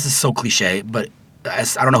 and I know this is so cliche, but I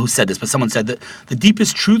don't know who said this, but someone said that the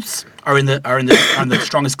deepest truths are in the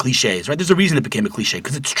strongest cliches, right? There's a reason it became a cliche,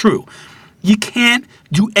 because it's true. You can't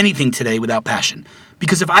do anything today without passion.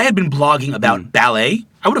 Because if I had been blogging about ballet,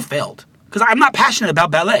 I would have failed. Because I'm not passionate about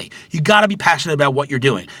ballet. You got to be passionate about what you're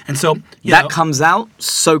doing. And so that comes out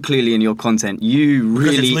so clearly in your content. You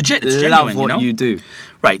really it's legit. It's love genuine, what you do.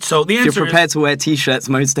 Right. So the answer if you're prepared to wear T-shirts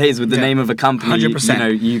most days with the name of a company,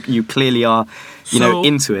 100%. You clearly are,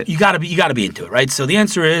 into it. You got to be into it, right? So the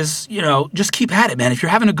answer is, just keep at it, man. If you're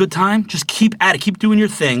having a good time, just keep at it. Keep doing your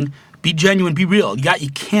thing. Be genuine, be real. You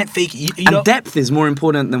can't fake it. And depth is more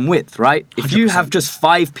important than width, right? If 100%. you have just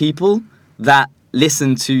 5 people that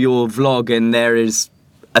listen to your vlog and there is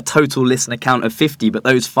a total listen count of 50, but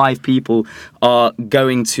those 5 people are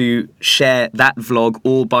going to share that vlog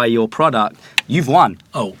or buy your product, you've won.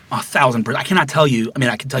 Oh, 1,000%. I cannot tell you. I mean,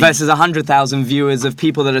 I can tell you. Versus 100,000 viewers of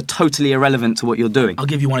people that are totally irrelevant to what you're doing. I'll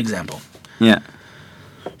give you one example. Yeah.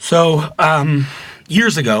 So,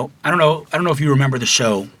 years ago, I don't know if you remember the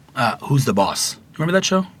show, Who's the Boss? You remember that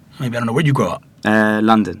show? Maybe, I don't know. Where'd you grow up?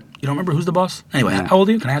 London. You don't remember Who's the Boss? Anyway, No. How old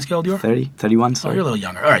are you? Can I ask you how old you are? 30, 31, Oh, sorry. you're a little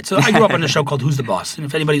younger. All right, so I grew up on a show called Who's the Boss? And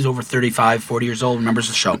if anybody's over 35, 40 years old remembers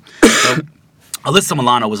the show. So, Alyssa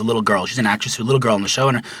Milano was a little girl. She's an actress, a little girl on the show,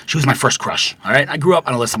 and she was my first crush, all right? I grew up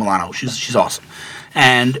on Alyssa Milano. She's awesome.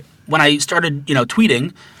 And when I started,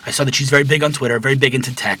 tweeting, I saw that she's very big on Twitter, very big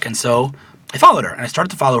into tech, and so I followed her, and I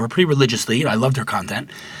started to follow her pretty religiously. I loved her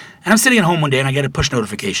content. And I'm sitting at home one day and I get a push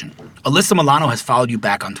notification. Alyssa Milano has followed you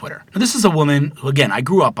back on Twitter. Now, this is a woman who, again, I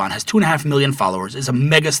grew up on, has 2.5 million followers, is a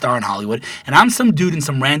mega star in Hollywood, and I'm some dude in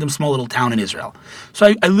some random small little town in Israel.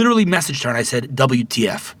 So I literally messaged her and I said,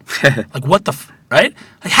 WTF. Like, what the right?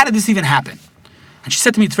 Like, how did this even happen? And she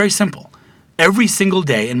said to me, it's very simple. Every single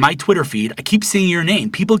day in my Twitter feed, I keep seeing your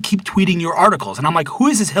name. People keep tweeting your articles. And I'm like, who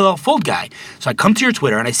is this Hillel Fuld guy? So I come to your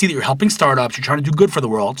Twitter and I see that you're helping startups. You're trying to do good for the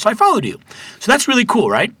world. So I followed you. So that's really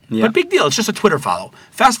cool, right? Yeah. But big deal. It's just a Twitter follow.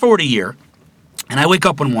 Fast forward a year, and I wake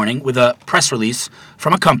up one morning with a press release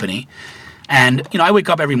from a company. And, I wake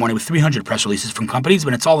up every morning with 300 press releases from companies,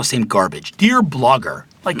 but it's all the same garbage. Dear blogger.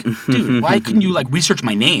 Like, dude, why couldn't you, research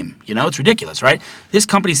my name? It's ridiculous, right? This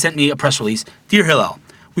company sent me a press release. Dear Hillel,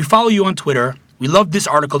 we follow you on Twitter. We love this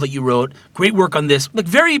article that you wrote. Great work on this.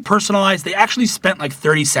 Very personalized. They actually spent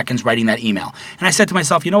 30 seconds writing that email. And I said to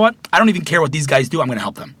myself, you know what? I don't even care what these guys do. I'm going to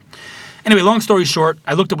help them. Anyway, long story short,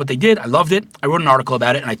 I looked at what they did. I loved it. I wrote an article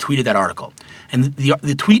about it, and I tweeted that article. And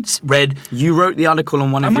the tweets read... You wrote the article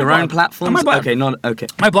on one of your own platforms? On my blog. Okay.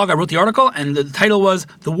 My blog, I wrote the article, and the title was,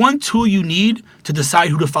 The One Tool You Need to Decide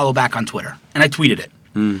Who to Follow Back on Twitter. And I tweeted it.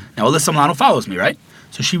 Now, Alyssa Milano follows me, right?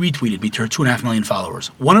 So she retweeted me to her 2.5 million followers.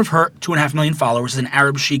 One of her 2.5 million followers is an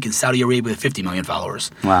Arab sheik in Saudi Arabia with 50 million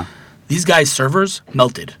followers. Wow. These guys' servers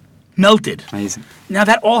melted. Amazing. Now,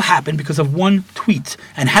 that all happened because of one tweet.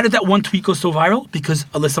 And how did that one tweet go so viral? Because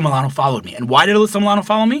Alyssa Milano followed me. And why did Alyssa Milano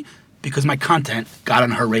follow me? Because my content got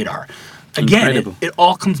on her radar. Again, it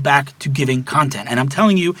all comes back to giving content. And I'm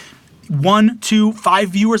telling you, 1, 2, 5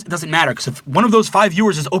 viewers, it doesn't matter. Because if one of those 5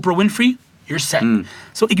 viewers is Oprah Winfrey, you're set.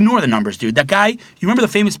 So ignore the numbers, dude. That guy, you remember the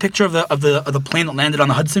famous picture of the plane that landed on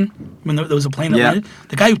the Hudson? When there was a plane that landed?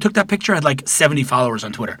 The guy who took that picture had like 70 followers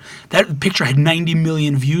on Twitter. That picture had 90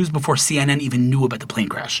 million views before CNN even knew about the plane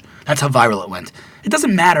crash. That's how viral it went. It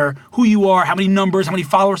doesn't matter who you are, how many numbers, how many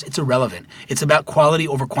followers. It's irrelevant. It's about quality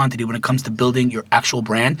over quantity when it comes to building your actual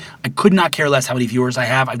brand. I could not care less how many viewers I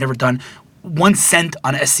have. I've never done 1 cent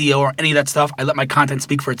on SEO or any of that stuff. I let my content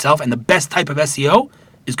speak for itself. And the best type of SEO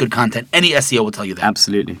is good content. Any SEO will tell you that.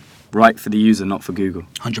 Absolutely. Right for the user, not for Google.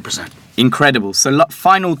 100%. Incredible. So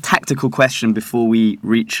final tactical question before we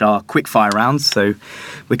reach our quickfire rounds. So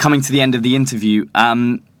we're coming to the end of the interview.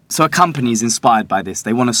 So a company is inspired by this.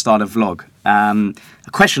 They want to start a vlog.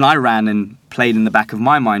 A question I ran and played in the back of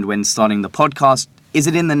my mind when starting the podcast, is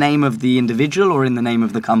it in the name of the individual or in the name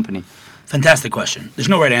of the company? Fantastic question. There's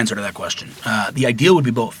no right answer to that question. The ideal would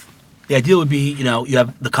be both. The ideal would be, you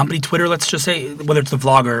have the company Twitter, let's just say, whether it's the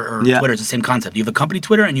vlogger or Twitter, it's the same concept. You have the company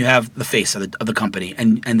Twitter and you have the face of the company.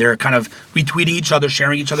 And they're kind of retweeting each other,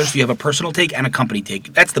 sharing each other. So you have a personal take and a company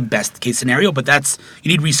take. That's the best case scenario, but you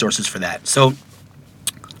need resources for that. So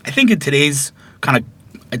I think in today's kind of,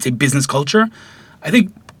 I'd say, business culture, I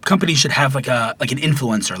think companies should have like an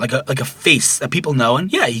influencer, like a face that people know.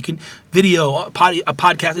 And yeah, you can video a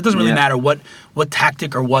podcast. It doesn't really matter what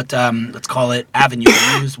tactic or what let's call it avenue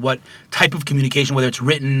you use, what type of communication, whether it's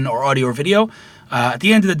written or audio or video. At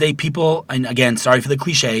the end of the day, people, and again, sorry for the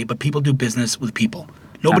cliche, but people do business with people.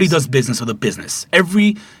 Nobody does business with a business.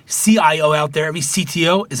 Every CIO out there, every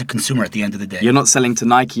CTO is a consumer at the end of the day. You're not selling to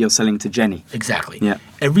Nike, you're selling to Jenny. Exactly. Yeah.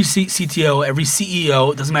 Every CTO, every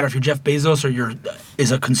CEO, it doesn't matter if you're Jeff Bezos or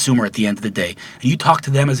is a consumer at the end of the day. And you talk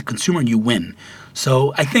to them as a consumer and you win.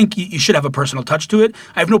 So I think you should have a personal touch to it.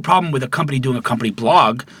 I have no problem with a company doing a company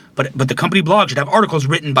blog, but the company blog should have articles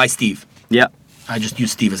written by Steve. Yeah. I just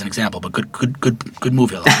used Steve as an example, but good move,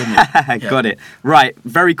 Hilla. Good move. Yeah. Got it. Right,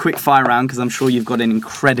 very quick fire round because I'm sure you've got an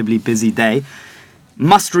incredibly busy day.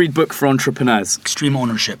 Must-read book for entrepreneurs. Extreme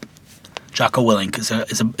Ownership. Jocko Willink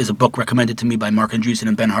is a book recommended to me by Mark Andreessen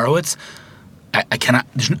and Ben Horowitz. I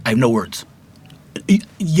have no words.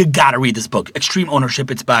 You gotta read this book. Extreme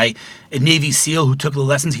Ownership. It's by a Navy SEAL who took the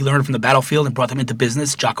lessons he learned from the battlefield and brought them into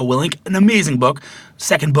business. Jocko Willink, an amazing book.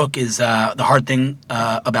 Second book is The Hard Thing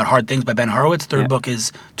About Hard Things by Ben Horowitz. Third book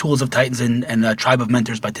is Tools of Titans and Tribe of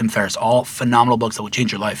Mentors by Tim Ferriss. All phenomenal books that will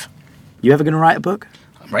change your life. You ever gonna write a book?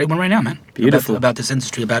 I'm writing one right now, man. Beautiful. About this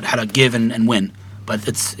industry, about how to give and win. But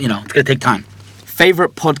it's gonna take time.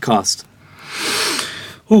 Favorite podcast?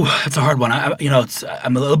 Ooh, that's a hard one.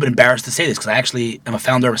 I'm a little bit embarrassed to say this because I actually am a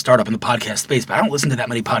founder of a startup in the podcast space, but I don't listen to that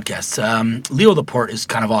many podcasts. Leo Laporte is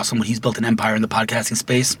kind of awesome. He's built an empire in the podcasting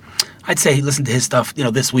space. I'd say listen to his stuff.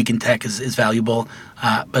 This Week in Tech is valuable.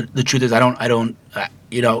 But the truth is, I don't.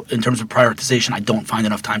 In terms of prioritization, I don't find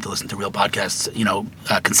enough time to listen to real podcasts.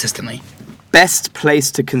 Consistently. Best place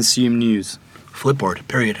to consume news? Flipboard.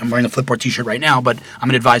 Period. I'm wearing a Flipboard T-shirt right now, but I'm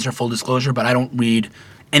an advisor. Full disclosure, but I don't read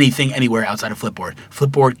anything anywhere outside of Flipboard.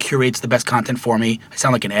 Flipboard curates the best content for me. I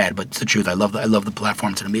sound like an ad, but it's the truth. I love the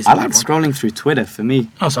platform. It's an amazing platform. I like scrolling through Twitter for me.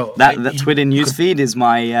 Oh, so that Twitter newsfeed is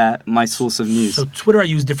my source of news. So Twitter I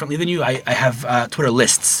use differently than you. I have Twitter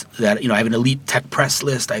lists that I have an elite tech press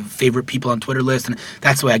list. I have favorite people on Twitter list, and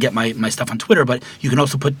that's the way I get my stuff on Twitter. But you can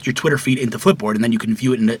also put your Twitter feed into Flipboard, and then you can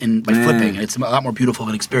view it by flipping. And it's a lot more beautiful of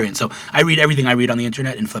an experience. So I read everything I read on the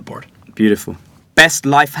internet in Flipboard. Beautiful. Best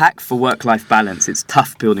life hack for work-life balance. It's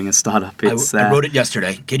tough building a startup. I wrote it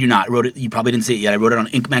yesterday. Kid you not. I wrote it. You probably didn't see it yet. I wrote it on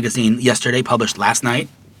Inc. magazine yesterday, published last night.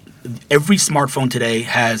 Every smartphone today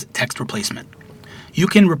has text replacement. You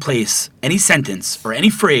can replace any sentence or any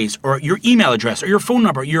phrase or your email address or your phone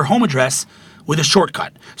number, your home address with a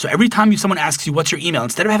shortcut. So every time someone asks you what's your email,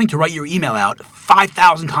 instead of having to write your email out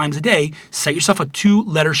 5,000 times a day, set yourself a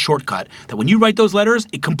 2-letter shortcut that when you write those letters,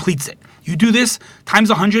 it completes it. You do this times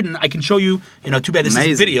 100, and I can show you. Too bad this is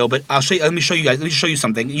a video, but I'll show you. Let me show you guys. Let me show you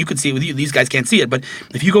something. You could see it with you. These guys can't see it, but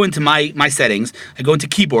if you go into my settings, I go into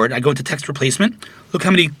keyboard, I go into text replacement. Look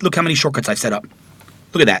how many shortcuts I've set up.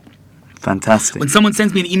 Look at that. Fantastic. When someone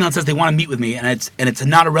sends me an email and says they want to meet with me, and it's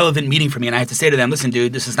not a relevant meeting for me, and I have to say to them, listen,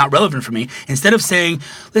 dude, this is not relevant for me. Instead of saying,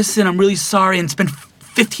 listen, I'm really sorry, and spend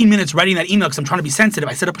 15 minutes writing that email because I'm trying to be sensitive,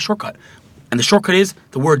 I set up a shortcut. And the shortcut is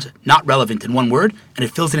the words not relevant in one word, and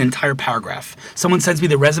it fills an entire paragraph. Someone sends me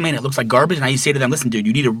the resume and it looks like garbage, and I say to them, listen, dude,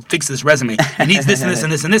 you need to fix this resume. It needs this and this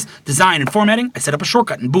and this and this. Design and formatting, I set up a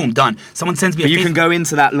shortcut, and boom, done. Someone sends me you can go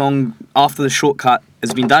into that long, after the shortcut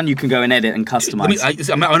has been done, you can go and edit and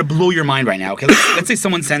customize. I'm going to blow your mind right now, okay? Let's say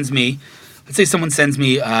someone sends me let's say someone sends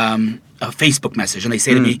me a Facebook message and they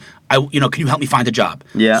say to me, can you help me find a job?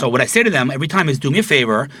 Yeah. So what I say to them every time is, do me a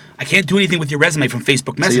favor. I can't do anything with your resume from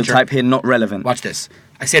Facebook Messenger. So you'll type here not relevant. Watch this.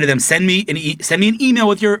 I say to them, send me an email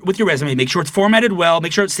with your resume. Make sure it's formatted well.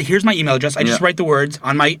 Make sure here's my email address. I just write the words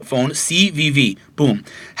on my phone, CVV. Boom.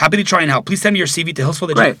 Happy to try and help. Please send me your CV to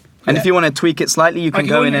Hillsville. Great. And if you want to tweak it slightly, you can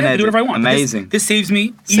go in and edit. Do whatever I want. Amazing. This saves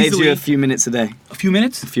me easily. Saves you a few minutes a day. A few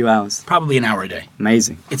minutes? A few hours. Probably an hour a day.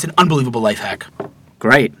 Amazing. It's an unbelievable life hack.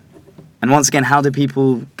 Great. And once again, how do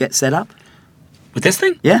people get set up? With this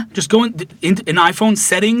thing? Yeah. Just go in iPhone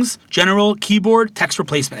settings, general, keyboard, text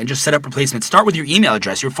replacement, and just set up replacement. Start with your email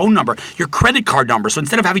address, your phone number, your credit card number. So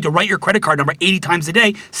instead of having to write your credit card number 80 times a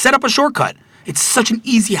day, set up a shortcut. It's such an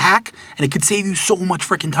easy hack, and it could save you so much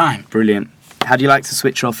freaking time. Brilliant. How do you like to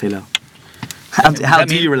switch off, Hillel? How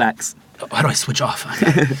do you relax? How do I switch off?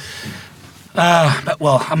 I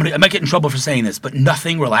might get in trouble for saying this, but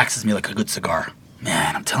nothing relaxes me like a good cigar.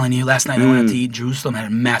 Man, I'm telling you, last night I went out to eat Jerusalem, had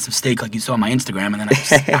a massive steak like you saw on my Instagram, and then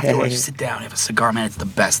afterwards I just sit down, have a cigar, man, it's the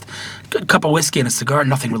best. Good cup of whiskey and a cigar,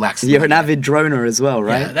 nothing relaxes me. You're an avid droner as well,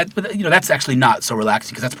 right? Yeah, that's actually not so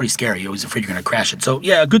relaxing because that's pretty scary. You're always afraid you're going to crash it. So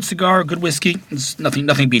yeah, a good cigar, a good whiskey,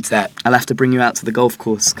 nothing beats that. I'll have to bring you out to the golf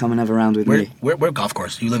course. Come and have a round with me. Where golf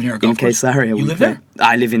course? You live near a golf course? In Caesarea. You live there?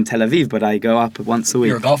 I live in Tel Aviv, but I go up once a week.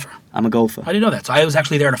 You're a golfer? I'm a golfer. I didn't know that. So I was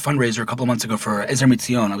actually there at a fundraiser a couple of months ago for Ezer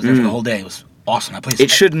Mitzion. I was there for the whole day. It was awesome.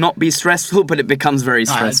 It should not be stressful, but it becomes very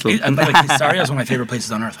stressful. Caesarea is one of my favorite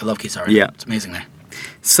places on earth. I love Caesarea. Yeah. It's amazing there.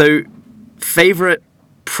 So, favorite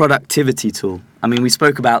productivity tool? I mean, we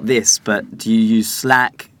spoke about this, but do you use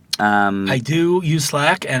Slack? I do use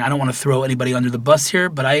Slack, and I don't want to throw anybody under the bus here,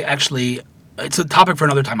 but it's a topic for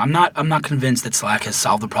another time. I'm not convinced that Slack has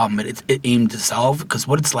solved the problem it aimed to solve, because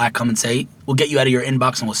what did Slack come and say? We'll get you out of your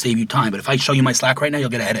inbox and we'll save you time. But if I show you my Slack right now, you'll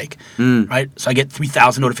get a headache, right? So I get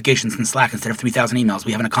 3,000 notifications in Slack instead of 3,000 emails.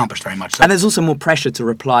 We haven't accomplished very much. So, and there's also more pressure to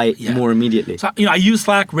reply more immediately. So I use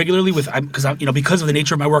Slack regularly because of the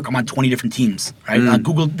nature of my work, I'm on 20 different teams, right?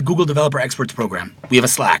 Google Developer Experts Program, we have a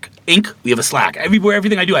Slack. Inc., we have a Slack.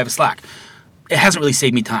 Everything I do, I have a Slack. It hasn't really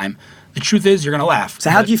saved me time. The truth is, you're going to laugh. So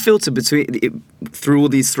how do you filter through all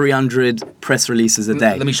these 300 press releases a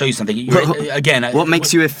day? Let me show you something. What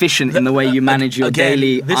makes you efficient in the way you manage your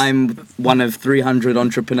daily? I'm one of 300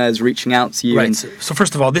 entrepreneurs reaching out to you. Right. So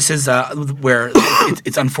first of all, this is where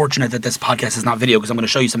it's unfortunate that this podcast is not video, because I'm going to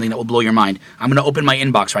show you something that will blow your mind. I'm going to open my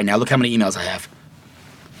inbox right now. Look how many emails I have.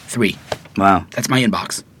 3. Wow. That's my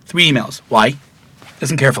inbox. 3 emails. Why?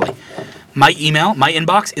 Listen carefully. My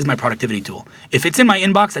inbox is my productivity tool. If it's in my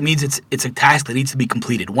inbox, that means it's a task that needs to be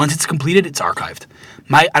completed. Once it's completed, it's archived.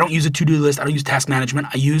 I don't use a to-do list. I don't use task management.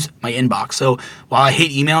 I use my inbox. So while I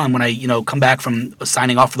hate email, and when I come back from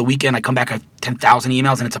signing off for the weekend, I come back, I have 10,000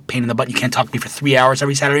 emails, and it's a pain in the butt. You can't talk to me for 3 hours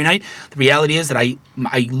every Saturday night. The reality is that I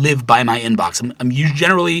live by my inbox. I'm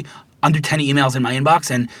generally under 10 emails in my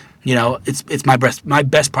inbox, and it's my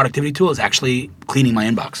best productivity tool is actually cleaning my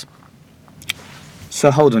inbox. So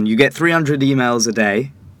hold on, you get 300 emails a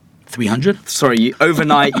day. 300? Sorry,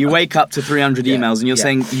 overnight you wake up to 300 emails, and you're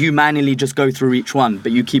saying you manually just go through each one,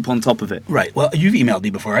 but you keep on top of it. Right. Well, you've emailed me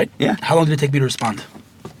before, right? Yeah. How long did it take me to respond?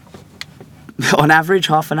 On average,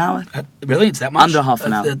 half an hour. Really? It's that much? Under half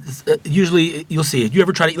an hour. Usually, you'll see it. You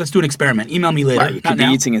ever try to... Let's do an experiment. Email me later. Right, you could be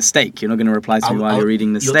eating a steak. You're not going to reply to me while you're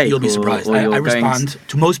eating the steak. You'll be surprised. I respond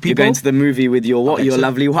to most people. You're going to the movie with your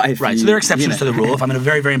lovely wife. Right, so there are exceptions to the rule. If I'm in a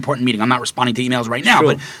very, very important meeting, I'm not responding to emails right now.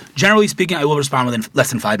 Sure. But generally speaking, I will respond within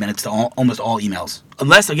less than 5 minutes to almost all emails.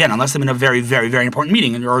 Unless I'm in a very, very, very important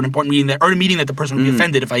meeting, or a meeting that the person would be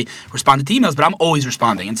offended if I responded to emails, but I'm always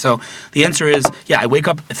responding. And so the answer is, I wake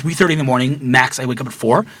up at 3:30 in the morning, max I wake up at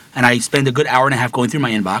 4, and I spend a good hour and a half going through my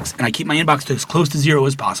inbox, and I keep my inbox to as close to 0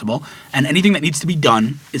 as possible, and anything that needs to be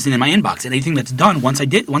done is in my inbox, and anything that's done, once I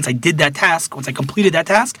completed that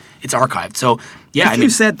task, it's archived. So, if you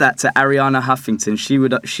said that to Ariana Huffington,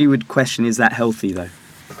 she would question, is that healthy, though?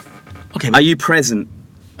 Okay. Are you present?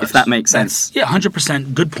 If that makes sense.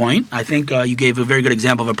 100% good point. I think you gave a very good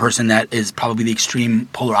example of a person that is probably the extreme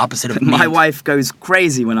polar opposite of me. My wife goes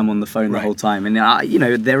crazy when I'm on the phone the whole time. And,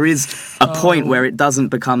 there is a point where it doesn't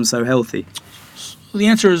become so healthy. The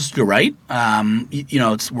answer is you're right.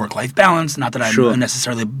 It's work-life balance. Not that I'm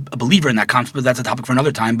necessarily a believer in that concept, but that's a topic for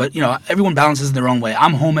another time. But, everyone balances in their own way.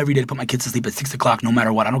 I'm home every day to put my kids to sleep at 6 o'clock no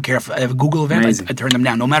matter what. I don't care if I have a Google event. I turn them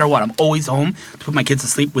down no matter what. I'm always home to put my kids to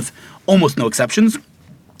sleep with almost no exceptions.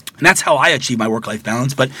 And that's how I achieve my work-life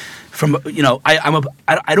balance. But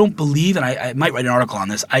I don't believe, and I might write an article on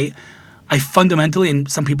this, I I fundamentally, and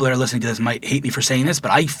some people that are listening to this might hate me for saying this, but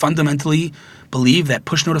I fundamentally believe that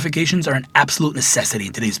push notifications are an absolute necessity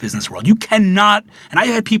in today's business world. You cannot, and I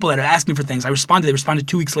had people that had asked me for things. They responded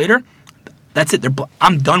 2 weeks later. That's it.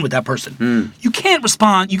 I'm done with that person. You can't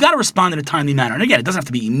respond. You got to respond in a timely manner. And again, it doesn't have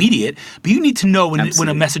to be immediate, but you need to know when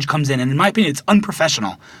a message comes in. And in my opinion, it's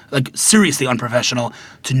unprofessional, like seriously unprofessional,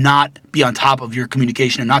 to not be on top of your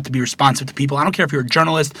communication and not to be responsive to people. I don't care if you're a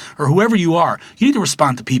journalist or whoever you are. You need to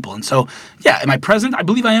respond to people. And so, yeah, am I present? I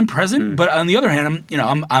believe I am present. But on the other hand,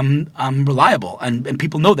 I'm reliable, and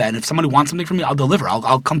people know that. And if somebody wants something from me, I'll deliver.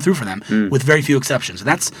 I'll come through for them with very few exceptions. And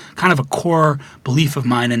that's kind of a core belief of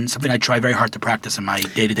mine and something I try very hard to practice in my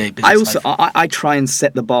day-to-day business life. I try and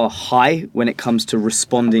set the bar high when it comes to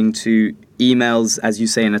responding to emails, as you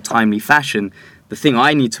say, in a timely fashion. The thing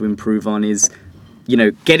I need to improve on is,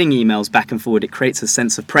 getting emails back and forward. It creates a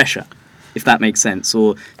sense of pressure, if that makes sense.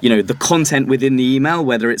 Or, the content within the email,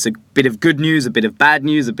 whether it's a bit of good news, a bit of bad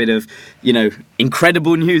news, a bit of,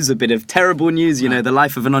 incredible news, a bit of terrible news. The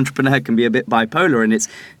life of an entrepreneur can be a bit bipolar, and it's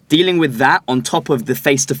dealing with that on top of the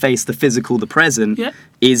face-to-face, the physical, the present,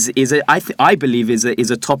 I believe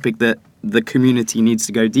is a topic that the community needs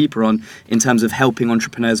to go deeper on in terms of helping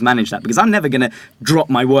entrepreneurs manage that. Because I'm never going to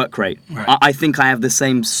drop my work rate. Right. I think I have the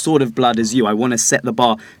same sort of blood as you. I want to set the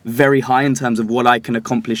bar very high in terms of what I can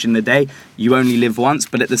accomplish in the day. You only live once.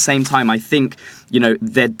 But at the same time, I think,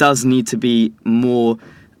 there does need to be more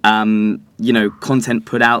content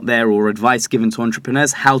put out there or advice given to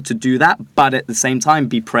entrepreneurs how to do that, but at the same time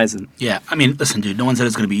be present. Yeah, I mean, listen, dude, no one said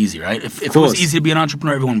it's going to be easy, right? If it was easy to be an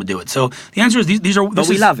entrepreneur, everyone would do it. So the answer is these are. But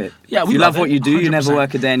we love it. Yeah, we you love what you do. 100%. You never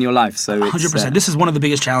work a day in your life. So 100%. This is one of the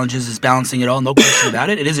biggest challenges, is balancing it all. No question about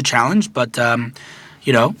it. It is a challenge, but.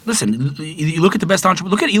 Listen, you look at the best entrepreneur.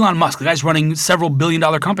 Look at Elon Musk. The guy's running several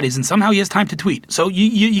billion-dollar companies, and somehow he has time to tweet. So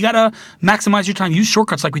you got to maximize your time. Use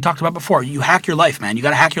shortcuts like we talked about before. You hack your life, man. You got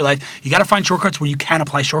to hack your life. You got to find shortcuts where you can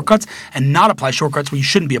apply shortcuts and not apply shortcuts where you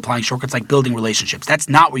shouldn't be applying shortcuts, like building relationships. That's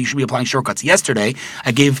not where you should be applying shortcuts. Yesterday,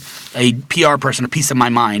 I gave a PR person a piece of my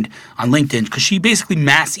mind on LinkedIn because she basically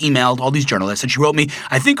mass emailed all these journalists, and she wrote me,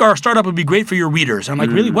 "I think our startup would be great for your readers." And I'm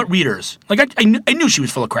like, really? What readers? Like, I knew she was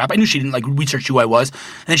full of crap. I knew she didn't research who I was.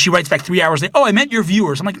 And then she writes back 3 hours later, "Oh, I meant your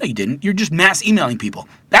viewers." I'm like, no, you didn't. You're just mass emailing people.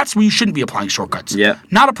 That's where you shouldn't be applying shortcuts. Yeah.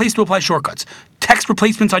 Not a place to apply shortcuts. Text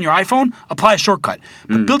replacements on your iPhone, apply a shortcut.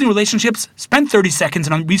 But building relationships, spend 30 seconds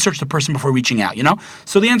and research the person before reaching out,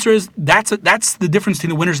 So the answer is that's the difference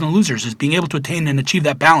between the winners and the losers, is being able to attain and achieve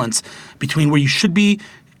that balance between where you should be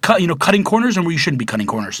cutting corners and where you shouldn't be cutting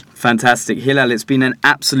corners. Fantastic. Hillel, it's been an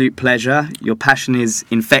absolute pleasure. Your passion is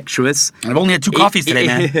infectious. I've only had 2 coffees today,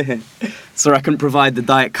 man. Sorry, I couldn't provide the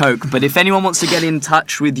Diet Coke. But if anyone wants to get in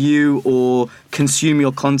touch with you or consume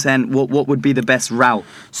your content, what would be the best route?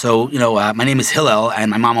 So, my name is Hillel, and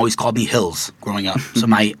my mom always called me Hills growing up. So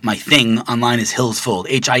my thing online is Hillsfold.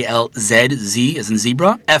 HILZZ as in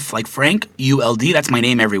zebra, F like Frank, ULD. That's my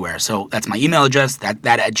name everywhere. So that's my email address, that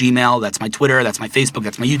at Gmail, that's my Twitter, that's my Facebook,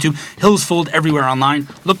 that's my YouTube. Hillsfold everywhere online.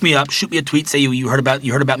 Look me up, shoot me a tweet, say you heard about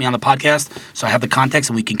me on the podcast, so I have the context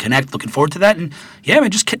and we can connect. Looking forward to that. And yeah, man,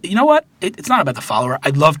 just, you know what? It's not about the follower.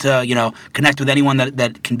 I'd love to, connect with anyone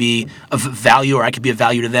that can be of value, or I could be of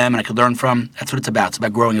value to them and I could learn from. That's what it's about. It's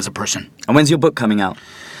about growing as a person. And when's your book coming out?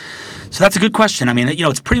 So that's a good question. I mean,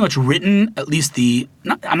 it's pretty much written, at least I'm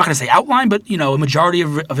not going to say outline, but, a majority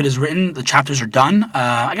of it is written. The chapters are done.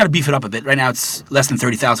 I got to beef it up a bit. Right now it's less than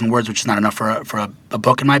 30,000 words, which is not enough for a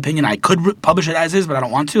book, in my opinion. I could publish it as is, but I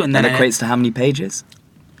don't want to. And then that equates to how many pages?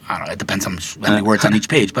 I don't know. It depends on how many words on each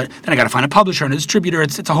page. But then I got to find a publisher and a distributor.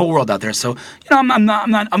 It's a whole world out there. So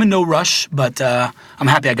I'm in no rush, but I'm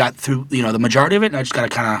happy I got through the majority of it, and I just got to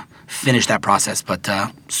kind of finish that process. But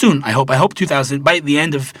soon, I hope 2000 by the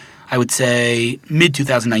end of, I would say, mid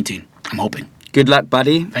 2019. I'm hoping. Good luck,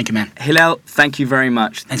 buddy. Thank you, man. Hillel, thank you very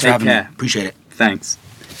much. Thanks for having me. Appreciate it. Thanks.